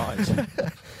happy bride.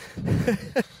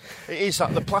 It is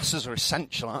that the plasters are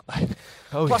essential, aren't they?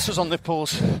 Oh, plasters on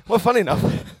nipples. Well, funny enough,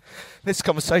 this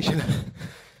conversation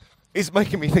is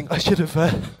making me think I should have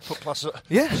put plaster.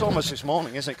 Yeah, it's almost this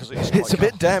morning, isn't it? Because it's a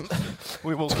bit damp.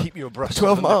 We will keep you abreast.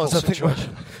 12 miles, I think.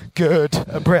 Good,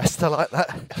 abreast. I like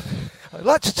that. I'd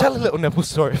like to tell a little nipple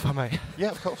story, if I may.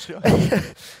 Yeah, of course. Yeah.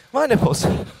 My nipples.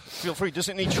 Feel free. Does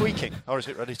it need tweaking, or is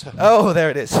it ready to? Oh, there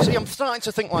it is. See, I'm starting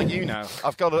to think like you now.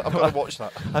 I've got to watch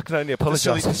that. I can only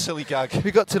apologise. Silly gag.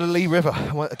 We got to the Lee River.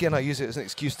 Again, I use it as an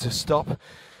excuse to stop,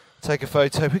 take a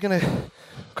photo. We're going to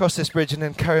cross this bridge and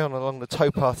then carry on along the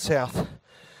towpath south,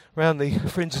 around the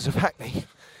fringes of Hackney.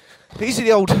 These are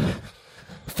the old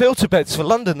filter beds for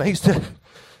London. They used to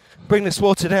bring this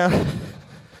water down.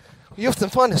 You often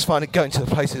find us going to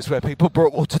the places where people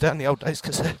brought water down in the old days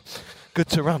because they're good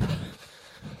to run.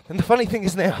 And the funny thing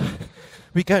is now,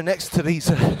 we go next to these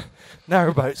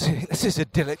narrowboats. This is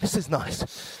idyllic, this is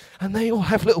nice. And they all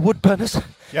have little wood burners.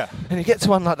 Yeah. And you get to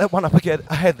one like that one up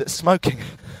ahead that's smoking.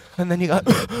 And then you go,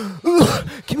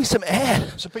 give me some air.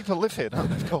 So people live here, don't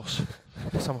they? Of course.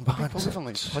 Someone behind people us. Live on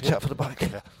these. Watch out for the bike.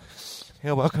 Yeah.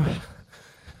 You're welcome.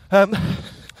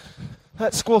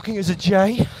 That squawking is a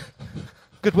J.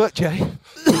 Good work, Jay.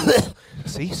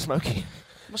 See, smoky.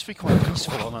 Must be quite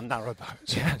peaceful on a narrow boat.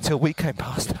 Yeah, until we came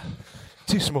past.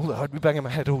 Too small though, I'd be banging my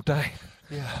head all day.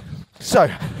 Yeah. So,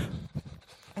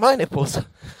 my nipples are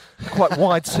quite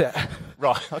wide set.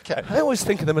 Right, okay. I always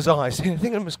think of them as eyes. I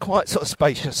think of them as quite sort of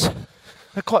spacious.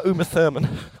 They're quite Uma Thurman.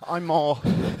 I'm more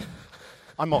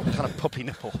kind of puppy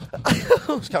nipple.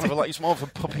 It's kind of it's more of a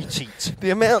puppy teat.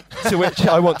 The amount to which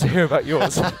I want to hear about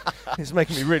yours is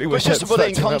making me really wish. But just to put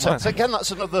it in context, again, that's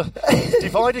another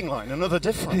dividing line, another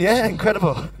difference. Yeah,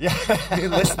 incredible. Yeah, your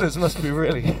listeners must be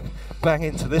really bang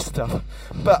into this stuff.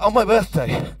 But on my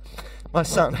birthday, my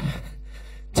son,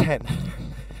 10,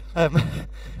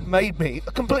 made me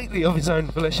completely of his own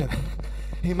volition.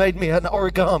 He made me an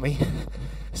origami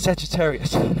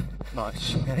Sagittarius.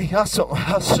 Nice. Yeah, he asked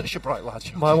such a bright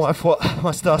lad. My wife what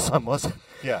my star sign was.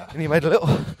 Yeah. And he made a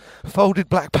little folded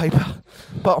black paper,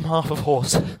 bottom half of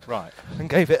horse. Right. And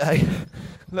gave it a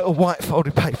little white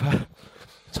folded paper,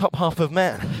 top half of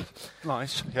man.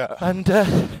 Nice. Yeah.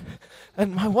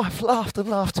 And my wife laughed and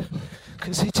laughed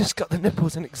because he just got the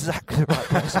nipples in exactly the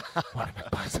right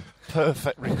place.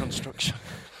 Perfect reconstruction.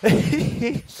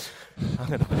 I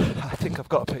think I've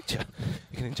got a picture.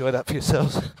 You can enjoy that for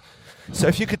yourselves. So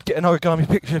if you could get an origami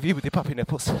picture of you with your puppy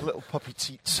nipples. Little puppy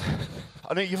teats.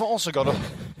 I know you've also got to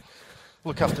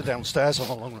look after downstairs on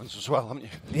the long runs as well, haven't you?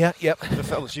 Yeah, yep. The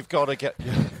fellas, you've got to get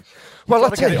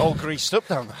get it all greased up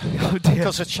down there. Oh dear.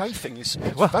 Because the chafing is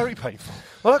very painful.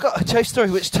 Well, I've got a chafe story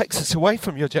which takes us away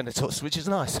from your genitals, which is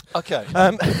nice. Okay.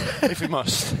 If we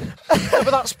must. Yeah,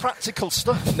 but that's practical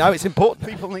stuff. No, it's important.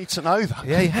 People need to know that.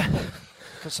 Yeah.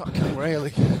 Because that can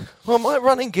really... Well, my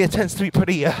running gear tends to be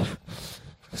pretty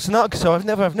snug, so I've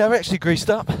never actually greased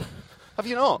up. Have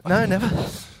you not? No, never.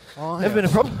 Oh, Never been a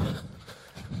problem.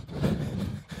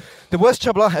 The worst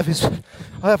trouble I have is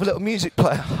I have a little music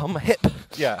player on my hip.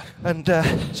 Yeah. And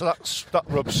so that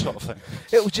rubs sort of thing.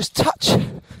 It will just touch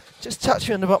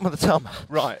you on the bottom of the thumb.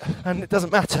 Right. And it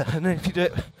doesn't matter. And then if you do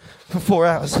it for 4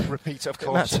 hours, repeat it, of it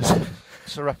course. matters.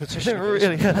 It's a repetition. It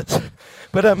really hurts.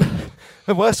 But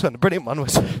the worst one, the brilliant one,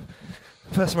 was the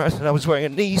first marathon I was wearing a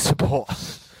knee support.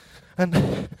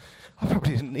 And I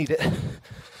probably didn't need it.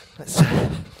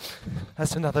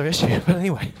 That's another issue. But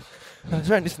anyway, I was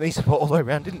wearing this knee support all the way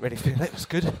around, didn't really feel it, it was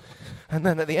good. And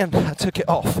then at the end, I took it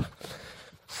off.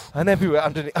 And everywhere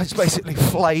underneath, I just basically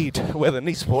flayed where the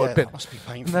knee support had been. That must be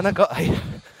painful. And then I got a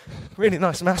really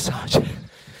nice massage.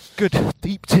 Good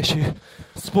deep tissue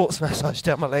sports massage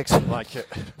down my legs. Like it.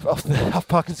 Off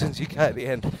Parkinson's UK at the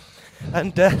end.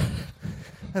 And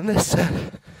this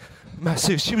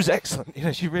masseuse, she was excellent. You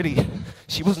know, she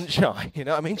wasn't shy. You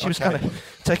know what I mean? She was kind of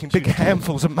taking big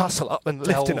handfuls of muscle up and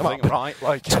lifting them up, right?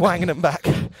 Like twanging them back.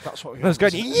 That's what we. I was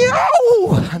going,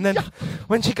 yow! And then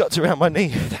when she got to around my knee,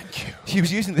 thank you. She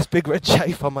was using this big red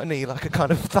chafe on my knee like a kind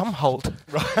of thumb hold.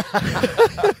 Right.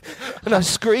 And I was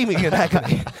screaming in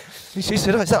agony. And she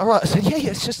said, "Oh, is that all right?" I said, yeah,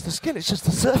 it's just the skin, it's just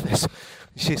the surface. And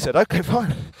she said, "Okay,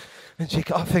 fine." And she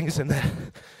got her fingers in there.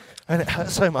 And it hurt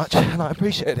so much, and I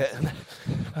appreciate it. And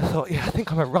I thought, yeah, I think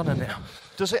I'm a runner now.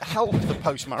 Does it help, the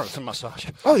post-marathon massage?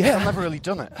 Oh, yeah. I've never really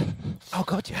done it. Oh,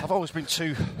 God, yeah. I've always been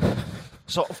too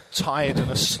sort of tired and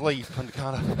asleep and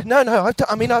kind of... No, I've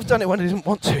done it when I didn't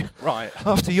want to. Right.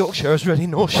 After Yorkshire, I was really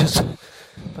nauseous.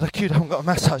 But I queued up and got a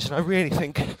massage, and I really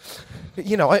think...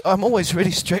 You know, I'm always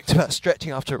really strict about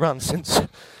stretching after a run since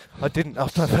I didn't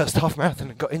after my first half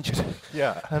marathon and got injured.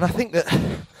 Yeah. And I think that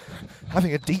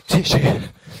having a deep tissue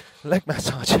leg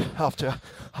massage after a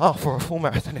half or a full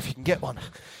marathon, if you can get one,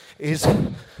 is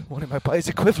one of my body's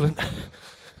equivalent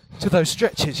to those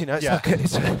stretches. You know,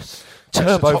 it's a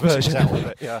turbo version. Out of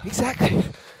it, yeah. Exactly.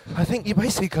 I think you're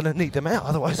basically going to need them out,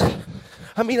 otherwise.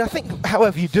 I mean, I think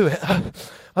however you do it,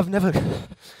 I've never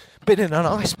been in an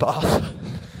ice bath,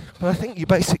 but I think you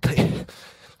basically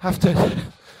have to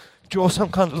draw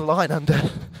some kind of line under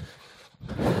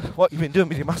what you've been doing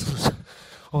with your muscles,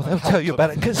 or they'll tell you about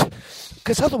it,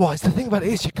 because otherwise the thing about it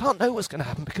is you can't know what's going to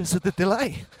happen because of the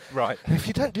delay. Right. And if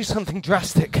you don't do something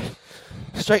drastic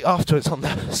straight afterwards on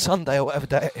the Sunday or whatever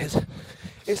day it is,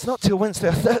 it's not till Wednesday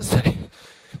or Thursday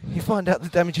you find out the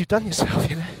damage you've done yourself,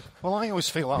 you know. Well, I always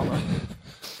feel on a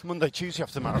Monday, Tuesday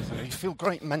after the marathon, you feel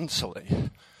great mentally.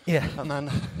 Yeah. And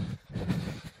then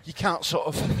you can't sort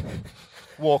of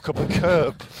walk up a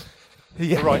curb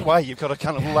the right way. You've got to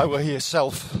kind of lower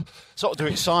yourself, sort of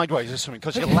do it sideways or something,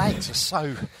 because your legs are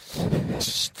so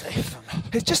stiff.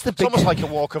 It's just It's almost like a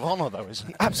walk of honour, though,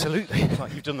 isn't it? Absolutely. It's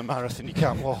like you've done the marathon, you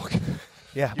can't walk.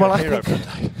 Yeah. You're well, a hero I think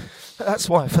for a day. that's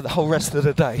why for the whole rest of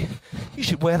the day, you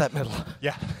should wear that medal.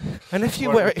 Yeah. And if you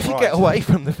wear it, if you get away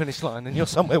from the finish line and you're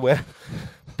somewhere where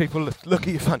people look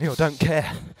at you funny or don't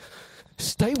care,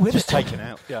 stay with Just it. take it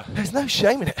out, yeah. There's no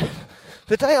shame in it.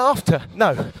 The day after,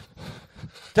 no.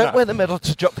 Don't wear the medal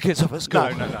to drop the kids off at school.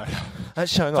 No.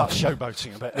 That's showing off. That's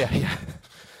showboating a bit. Yeah.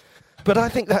 But I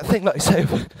think that thing, like you say,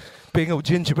 of being all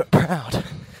ginger but proud,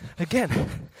 again,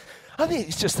 I think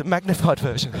it's just a magnified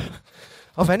version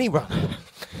of any run.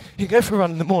 You go for a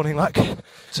run in the morning, like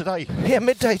today. Yeah,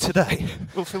 midday today.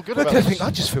 We'll feel good Look, about I it. think I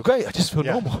just feel great. I just feel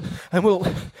normal, and we'll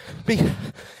be.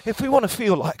 If we want to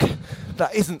feel like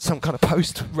that isn't some kind of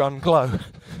post-run glow,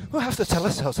 we'll have to tell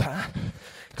ourselves that.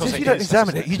 Because if you don't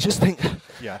examine it, you just think,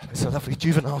 yeah, it's a lovely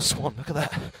juvenile swan. Look at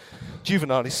that.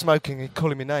 Juvenile, he's smoking and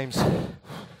calling me names. There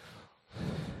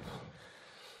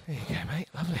you go, mate.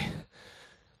 Lovely.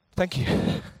 Thank you.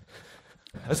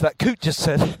 As that coot just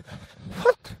said.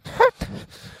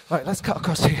 Right, let's cut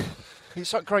across here.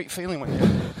 It's that great feeling when you...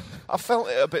 I felt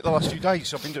it a bit the last few days,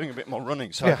 so I've been doing a bit more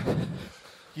running, so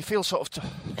you feel sort of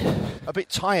a bit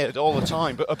tired all the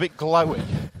time, but a bit glowy.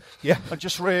 Yeah. And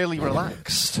just really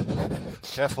relaxed.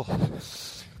 Careful.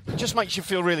 It just makes you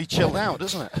feel really chilled out,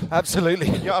 doesn't it? Absolutely.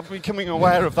 Yeah, I'm becoming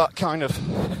aware of that kind of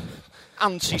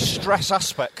anti-stress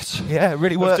aspect. Yeah, it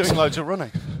really works. Of doing loads of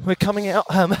running. We're coming out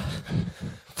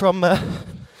from...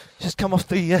 just come off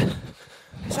the...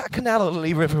 is that a canal or the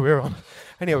Lee River we're on?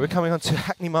 Anyway, we're coming on to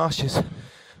Hackney Marshes,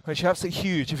 which are absolutely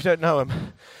huge. If you don't know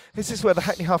them, this is where the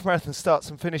Hackney Half Marathon starts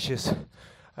and finishes,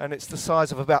 and it's the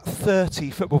size of about 30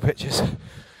 football pitches.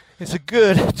 It's a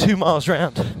good 2 miles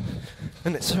round,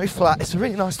 and it's very flat. It's a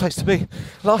really nice place to be.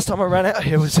 Last time I ran out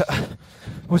here was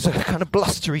a kind of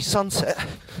blustery sunset.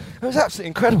 It was absolutely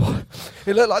incredible.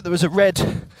 It looked like there was a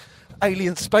red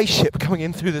alien spaceship coming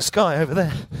in through the sky over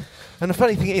there. And the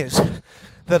funny thing is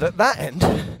that at that end,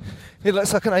 It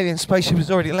looks like an alien spaceship has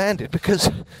already landed because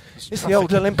it's the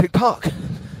old Olympic Park,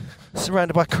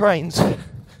 surrounded by cranes.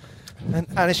 And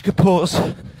Anish Kapoor's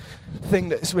thing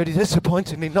that's really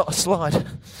disappointingly not a slide,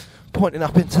 pointing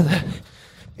up into the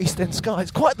East End sky.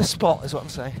 It's quite the spot, is what I'm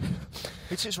saying.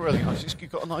 It is really nice.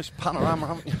 You've got a nice panorama,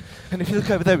 haven't you? And if you look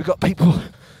over there, we've got people,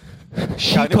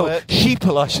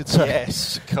 sheeple, I should say.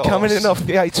 Yes, of course. Coming in off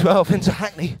the A12 into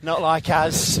Hackney. Not like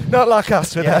us. Not like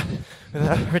us with our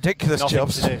ridiculous Nothing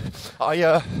jobs. to do.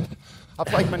 I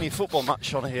played many a football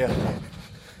match on here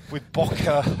with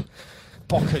Boca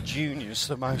Juniors,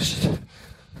 the most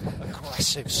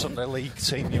aggressive Sunday League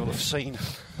team you'll have seen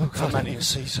for many a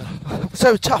season.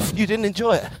 So tough, you didn't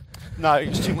enjoy it? No, it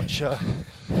was too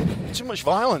much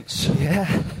violence.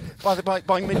 Yeah.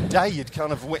 By midday, you'd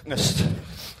kind of witnessed,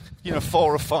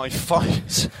 4 or 5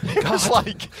 fights. It was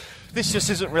like, this just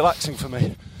isn't relaxing for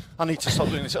me. I need to stop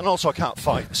doing this. And also, I can't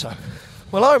fight, so.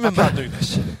 Well, I remember I can't do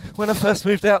this. When I first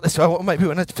moved out this way, or maybe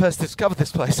when I first discovered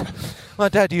this place, my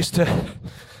dad used to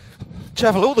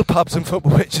travel all the pubs and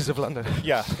football pitches of London.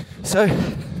 Yeah. So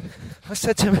I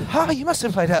said to him, you must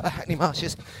have played out the Hackney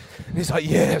Marshes. And he's like,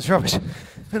 yeah, it's rubbish.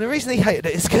 And the reason he hated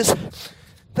it is because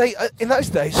they, in those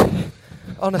days,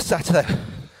 on a Saturday,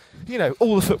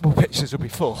 all the football pitches would be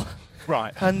full.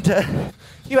 Right. And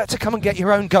you had to come and get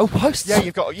your own goalposts. Yeah,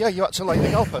 you had to lay the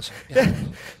goalposts. Yeah.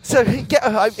 So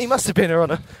he must have been here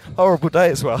on a horrible day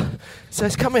as well. So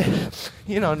he's coming,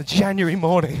 on a January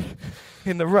morning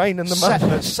in the rain and the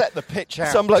mud. Set the pitch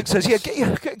out. Some bloke says, get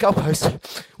a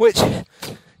goalpost, which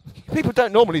people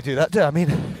don't normally do that, do they? I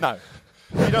mean, no.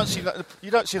 You don't see that.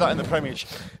 You don't see that in the Premiership.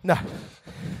 No.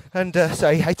 And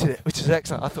so he hated it, which is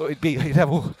excellent. I thought he'd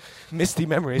have all misty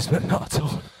memories, but not at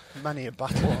all. Many a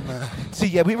battle on there. See,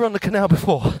 yeah, we were on the canal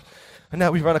before, and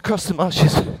now we run across the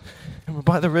marshes, and we're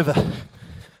by the river,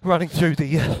 running through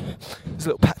there's a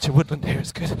little patch of woodland here.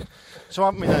 It's good. So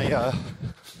I've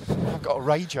got a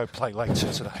radio play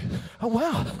later today. Oh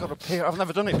wow! I've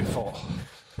never done it before.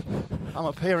 I'm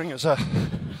appearing as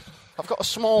I've got a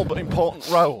small but important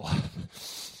role.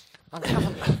 I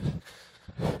haven't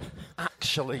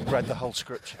actually read the whole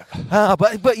script yet.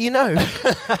 But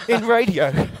in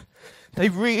radio, they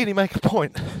really make a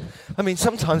point. I mean,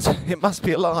 sometimes it must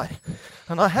be a lie.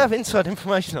 And I have inside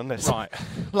information on this. Right.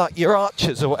 Like your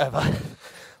archers or whatever.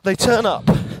 They turn up.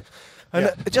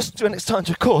 And just when it's time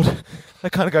to record, they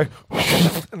kind of go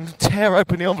and tear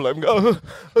open the envelope and go,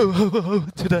 oh,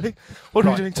 today? What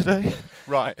are we doing today?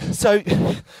 Right. So,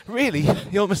 really,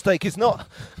 your mistake is not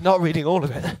reading all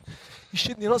of it.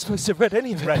 You're not supposed to have read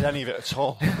any of it. Read any of it at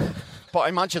all. But I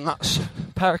imagine that's...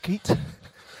 Parakeet.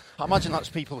 I imagine that's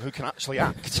people who can actually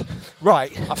act.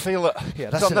 Right. I feel that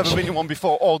I've never been in one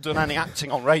before or done any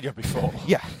acting on radio before.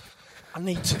 Yeah. I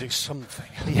need to do something.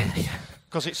 Yeah.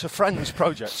 Because it's a friend's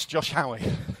project, Josh Howie.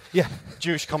 Yeah.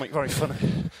 Jewish comic, very funny.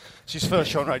 It's his first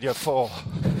show on Radio 4.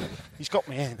 He's got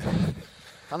me in.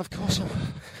 And of course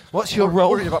What's your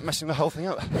role? Worried about messing the whole thing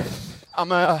up.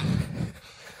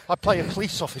 I play a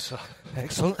police officer.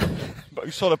 Excellent. But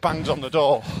who sort of bangs on the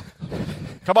door.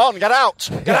 Come on, get out!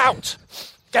 Get out!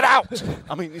 Get out!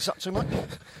 I mean, is that too much?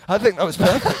 I think that was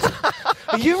perfect.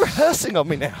 Are you rehearsing on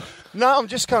me now? No, I'm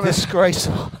just kind of...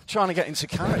 Disgraceful. Trying to get into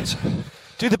character.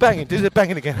 Do the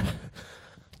banging again.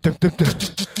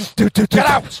 Get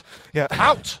out! Yeah.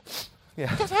 Out!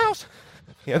 Yeah. Get out!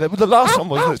 Yeah, the last one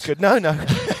was good. No.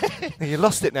 You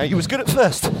lost it now. You was good at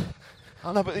first.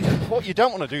 I know, but what you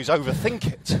don't want to do is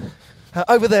overthink it.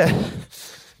 Over there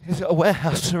is a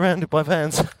warehouse surrounded by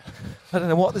vans. I don't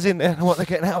know what there's in there and what they're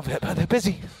getting out of it, but they're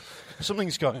busy.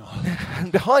 Something's going on.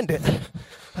 And behind it,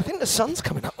 I think the sun's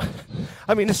coming up.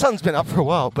 I mean, the sun's been up for a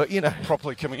while, but,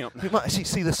 Properly coming up. we might actually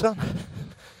see the sun.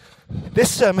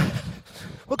 This,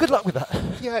 well, good luck with that.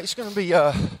 Yeah, it's going to be,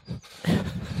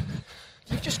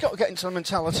 you've just got to get into the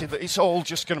mentality that it's all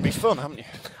just going to be fun, haven't you?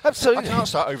 Absolutely. I can't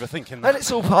start overthinking that. And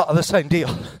it's all part of the same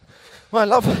deal. Well, I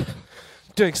love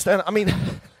doing stand-up. I mean,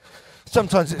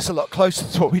 sometimes it's a lot closer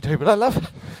to what we do, but I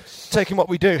love taking what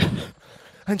we do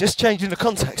and just changing the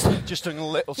context. Just doing a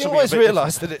little... You always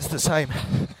realise that it's the same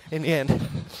in the end.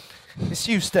 It's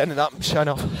you standing up and showing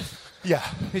off. Yeah.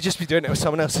 You'd just be doing it with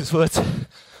someone else's words.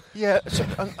 Yeah.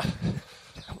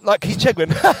 Like Keith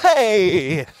Chegwin.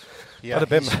 Hey! Yeah, Bada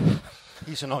bim.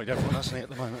 He's annoyed everyone, hasn't he, at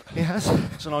the moment? He has.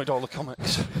 He's annoyed all the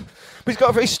comics. But he's got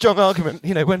a very strong argument,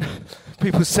 when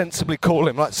people sensibly call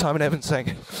him, like Simon Evans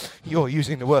saying, you're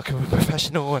using the work of a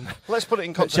professional. And let's put it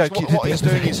in context. What he's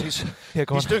doing is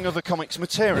he's doing other comics'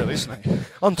 material, isn't he?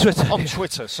 On Twitter. On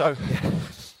Twitter, so... Yeah.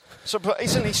 So, but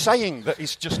isn't he saying that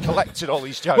he's just collected all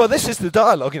these jokes? Well, this is the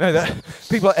dialogue, that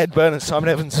people like Ed Byrne and Simon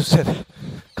Evans have said,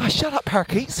 guys, shut up,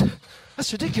 parakeets.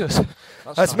 That's ridiculous.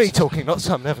 That's me nice. talking, not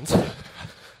Simon Evans.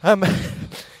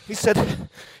 He said,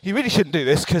 you really shouldn't do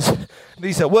this because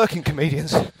these are working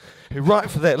comedians who write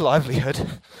for their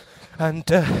livelihood. And,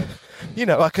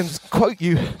 I can quote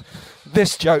you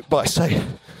this joke by, say,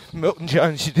 Milton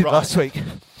Jones you did last week.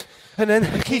 And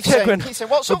then Keith Chegwin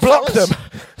 "What's up, blocked fellas?" them.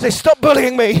 Say, stop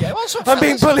bullying me. Yeah, what's up, I'm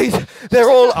being fellas? bullied. They're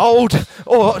all old,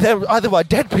 or they're either by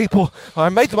dead people, or I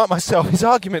made them up myself. His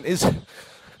argument is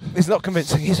not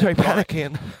convincing. He's very panicky.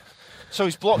 And So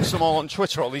he's blocked them all on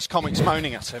Twitter, all these comics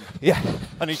moaning at him. yeah.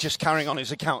 And he's just carrying on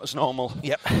his account as normal,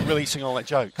 Yep. releasing all their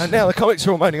jokes. And now the comics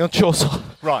are all moaning on Chaucer.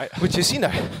 Right. Which is,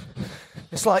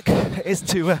 it's like it is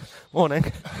to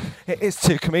it is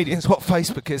to comedians what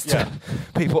Facebook is to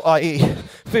people, i.e.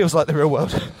 feels like the real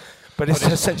world, but it's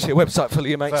essentially a website full of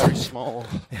your mates. Very small.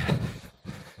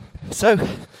 So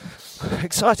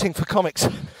exciting for comics.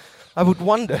 I would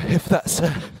wonder if that's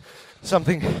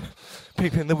something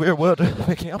people in the real world are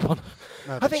picking up on.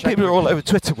 No, I think people all over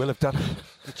Twitter will have done.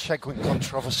 The Chegwin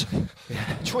controversy.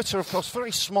 Yeah. Twitter, of course,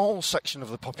 very small section of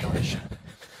the population,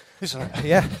 isn't it?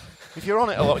 Yeah. If you're on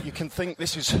it a lot, you can think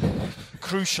this is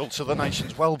crucial to the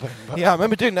nation's well-being. But Yeah, I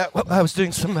remember doing that. I was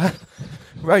doing some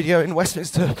radio in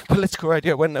Westminster, political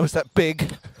radio, when there was that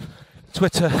big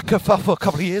Twitter kerfuffle a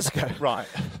couple of years ago. Right.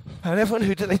 And everyone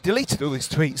they deleted all these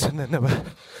tweets, and then they were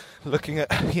looking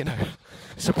at,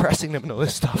 suppressing them and all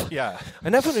this stuff. Yeah.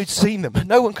 And everyone who'd seen them,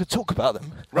 no one could talk about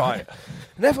them. Right.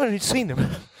 And everyone who'd seen them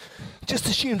just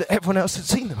assumed that everyone else had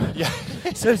seen them. Yeah.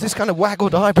 So there's this kind of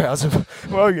waggled eyebrows of,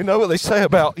 well, you know what they say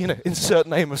about, insert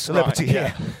name of celebrity Right,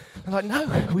 here. yeah. I'm like,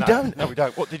 no, we don't. No, we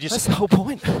don't. What did you That's say? the whole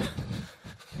point.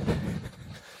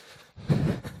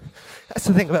 That's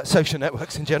the thing about social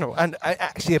networks in general, and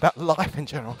actually about life in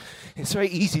general. It's very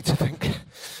easy to think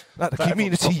that the That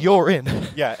community you're in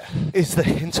Yeah. is the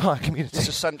entire community. It's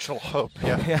a central hub,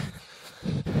 yeah. Yeah,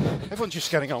 Everyone's just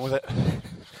getting on with it.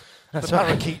 that's The right.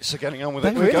 parakeets are getting on with They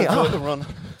it. We're really going are. for the run.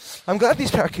 I'm glad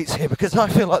these parakeets are here because I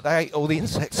feel like they ate all the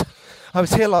insects. I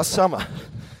was here last summer,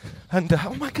 and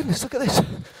oh my goodness, look at this.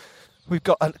 We've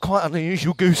got a quite an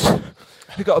unusual goose.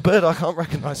 We've got a bird I can't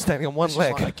recognise standing on one This is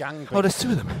leg. like a gangbang. Oh, there's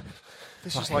two of them.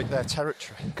 This is like their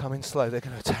territory. Coming slow, they're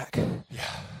going to attack. Yeah.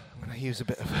 I'm going to use a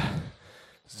bit of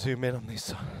zoom in on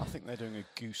these. I think they're doing a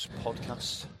goose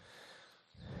podcast.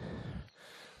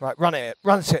 Right, run at it,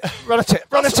 run at it, run at it,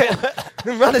 run at it,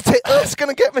 run at it. Oh, it's going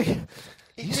to get me.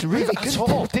 He's didn't really move at good.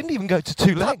 all. Didn't even go to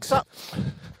two legs.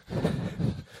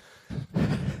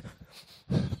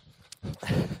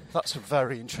 That's a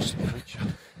very interesting creature.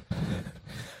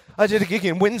 I did a gig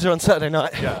in Windsor on Saturday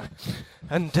night. Yeah.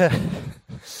 And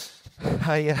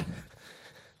I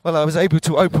was able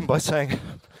to open by saying,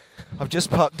 I've just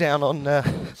parked down on I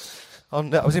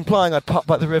was implying I'd parked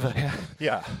by the river. Yeah.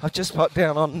 Yeah. I've just parked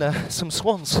down on some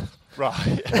swans.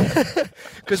 Right.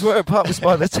 Because where I parked was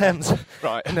by the Thames.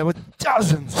 Right. And there were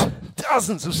dozens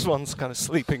of swans kind of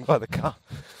sleeping by the car.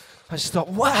 I just thought,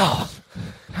 wow,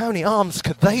 how many arms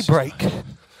could they break?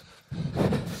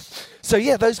 So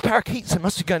yeah, those parakeets, they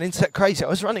must be going insect crazy. I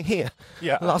was running here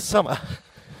last summer,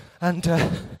 and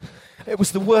it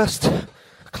was the worst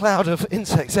cloud of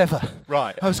insects ever.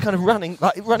 Right. I was kind of running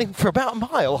for about a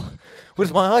mile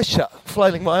with my eyes shut,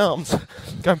 flailing my arms,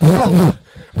 going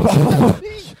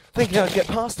thinking I'd get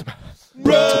past them.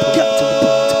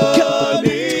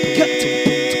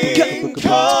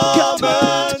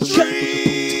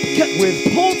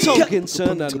 With Paul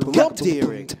Tonkinson and Rob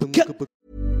Deering.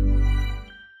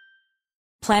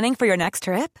 Planning for your next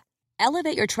trip?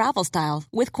 Elevate your travel style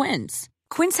with Quince.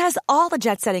 Quince has all the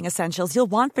jet-setting essentials you'll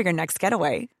want for your next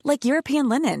getaway, like European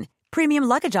linen, premium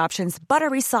luggage options,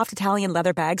 buttery soft Italian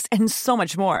leather bags, and so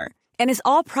much more. And is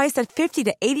all priced at 50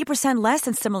 to 80% less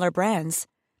than similar brands.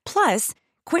 Plus,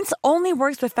 Quince only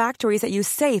works with factories that use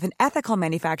safe and ethical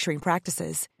manufacturing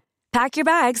practices. Pack your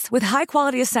bags with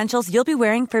high-quality essentials you'll be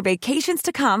wearing for vacations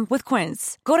to come with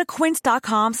Quince. Go to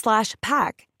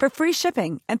quince.com/pack for free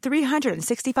shipping and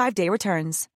 365-day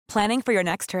returns. Planning for your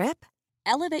next trip?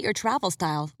 Elevate your travel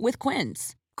style with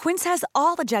Quince. Quince has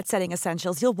all the jet-setting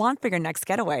essentials you'll want for your next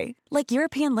getaway, like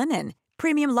European linen,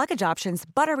 premium luggage options,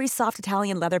 buttery soft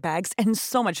Italian leather bags, and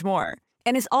so much more.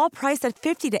 And is all priced at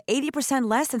 50 to 80%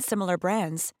 less than similar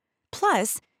brands.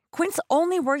 Plus, Quince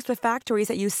only works with factories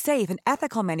that use safe and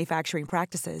ethical manufacturing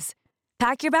practices.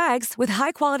 Pack your bags with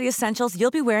high-quality essentials you'll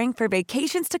be wearing for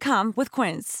vacations to come with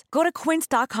Quince. Go to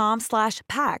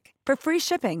quince.com/pack for free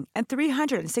shipping and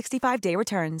 365-day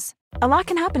returns. A lot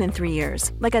can happen in 3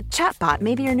 years, like a chatbot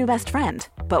may be your new best friend.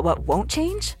 But what won't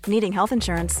change? Needing health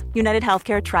insurance. United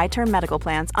Healthcare Tri-Term Medical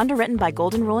Plans, underwritten by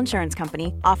Golden Rule Insurance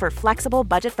Company, offer flexible,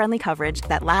 budget-friendly coverage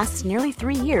that lasts nearly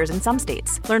 3 years in some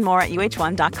states. Learn more at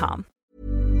uh1.com.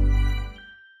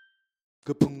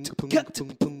 Kaboom, kaboom, kaboom,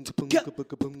 kaboom, kaboom, kaboom,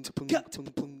 kaboom, kaboom,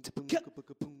 kaboom.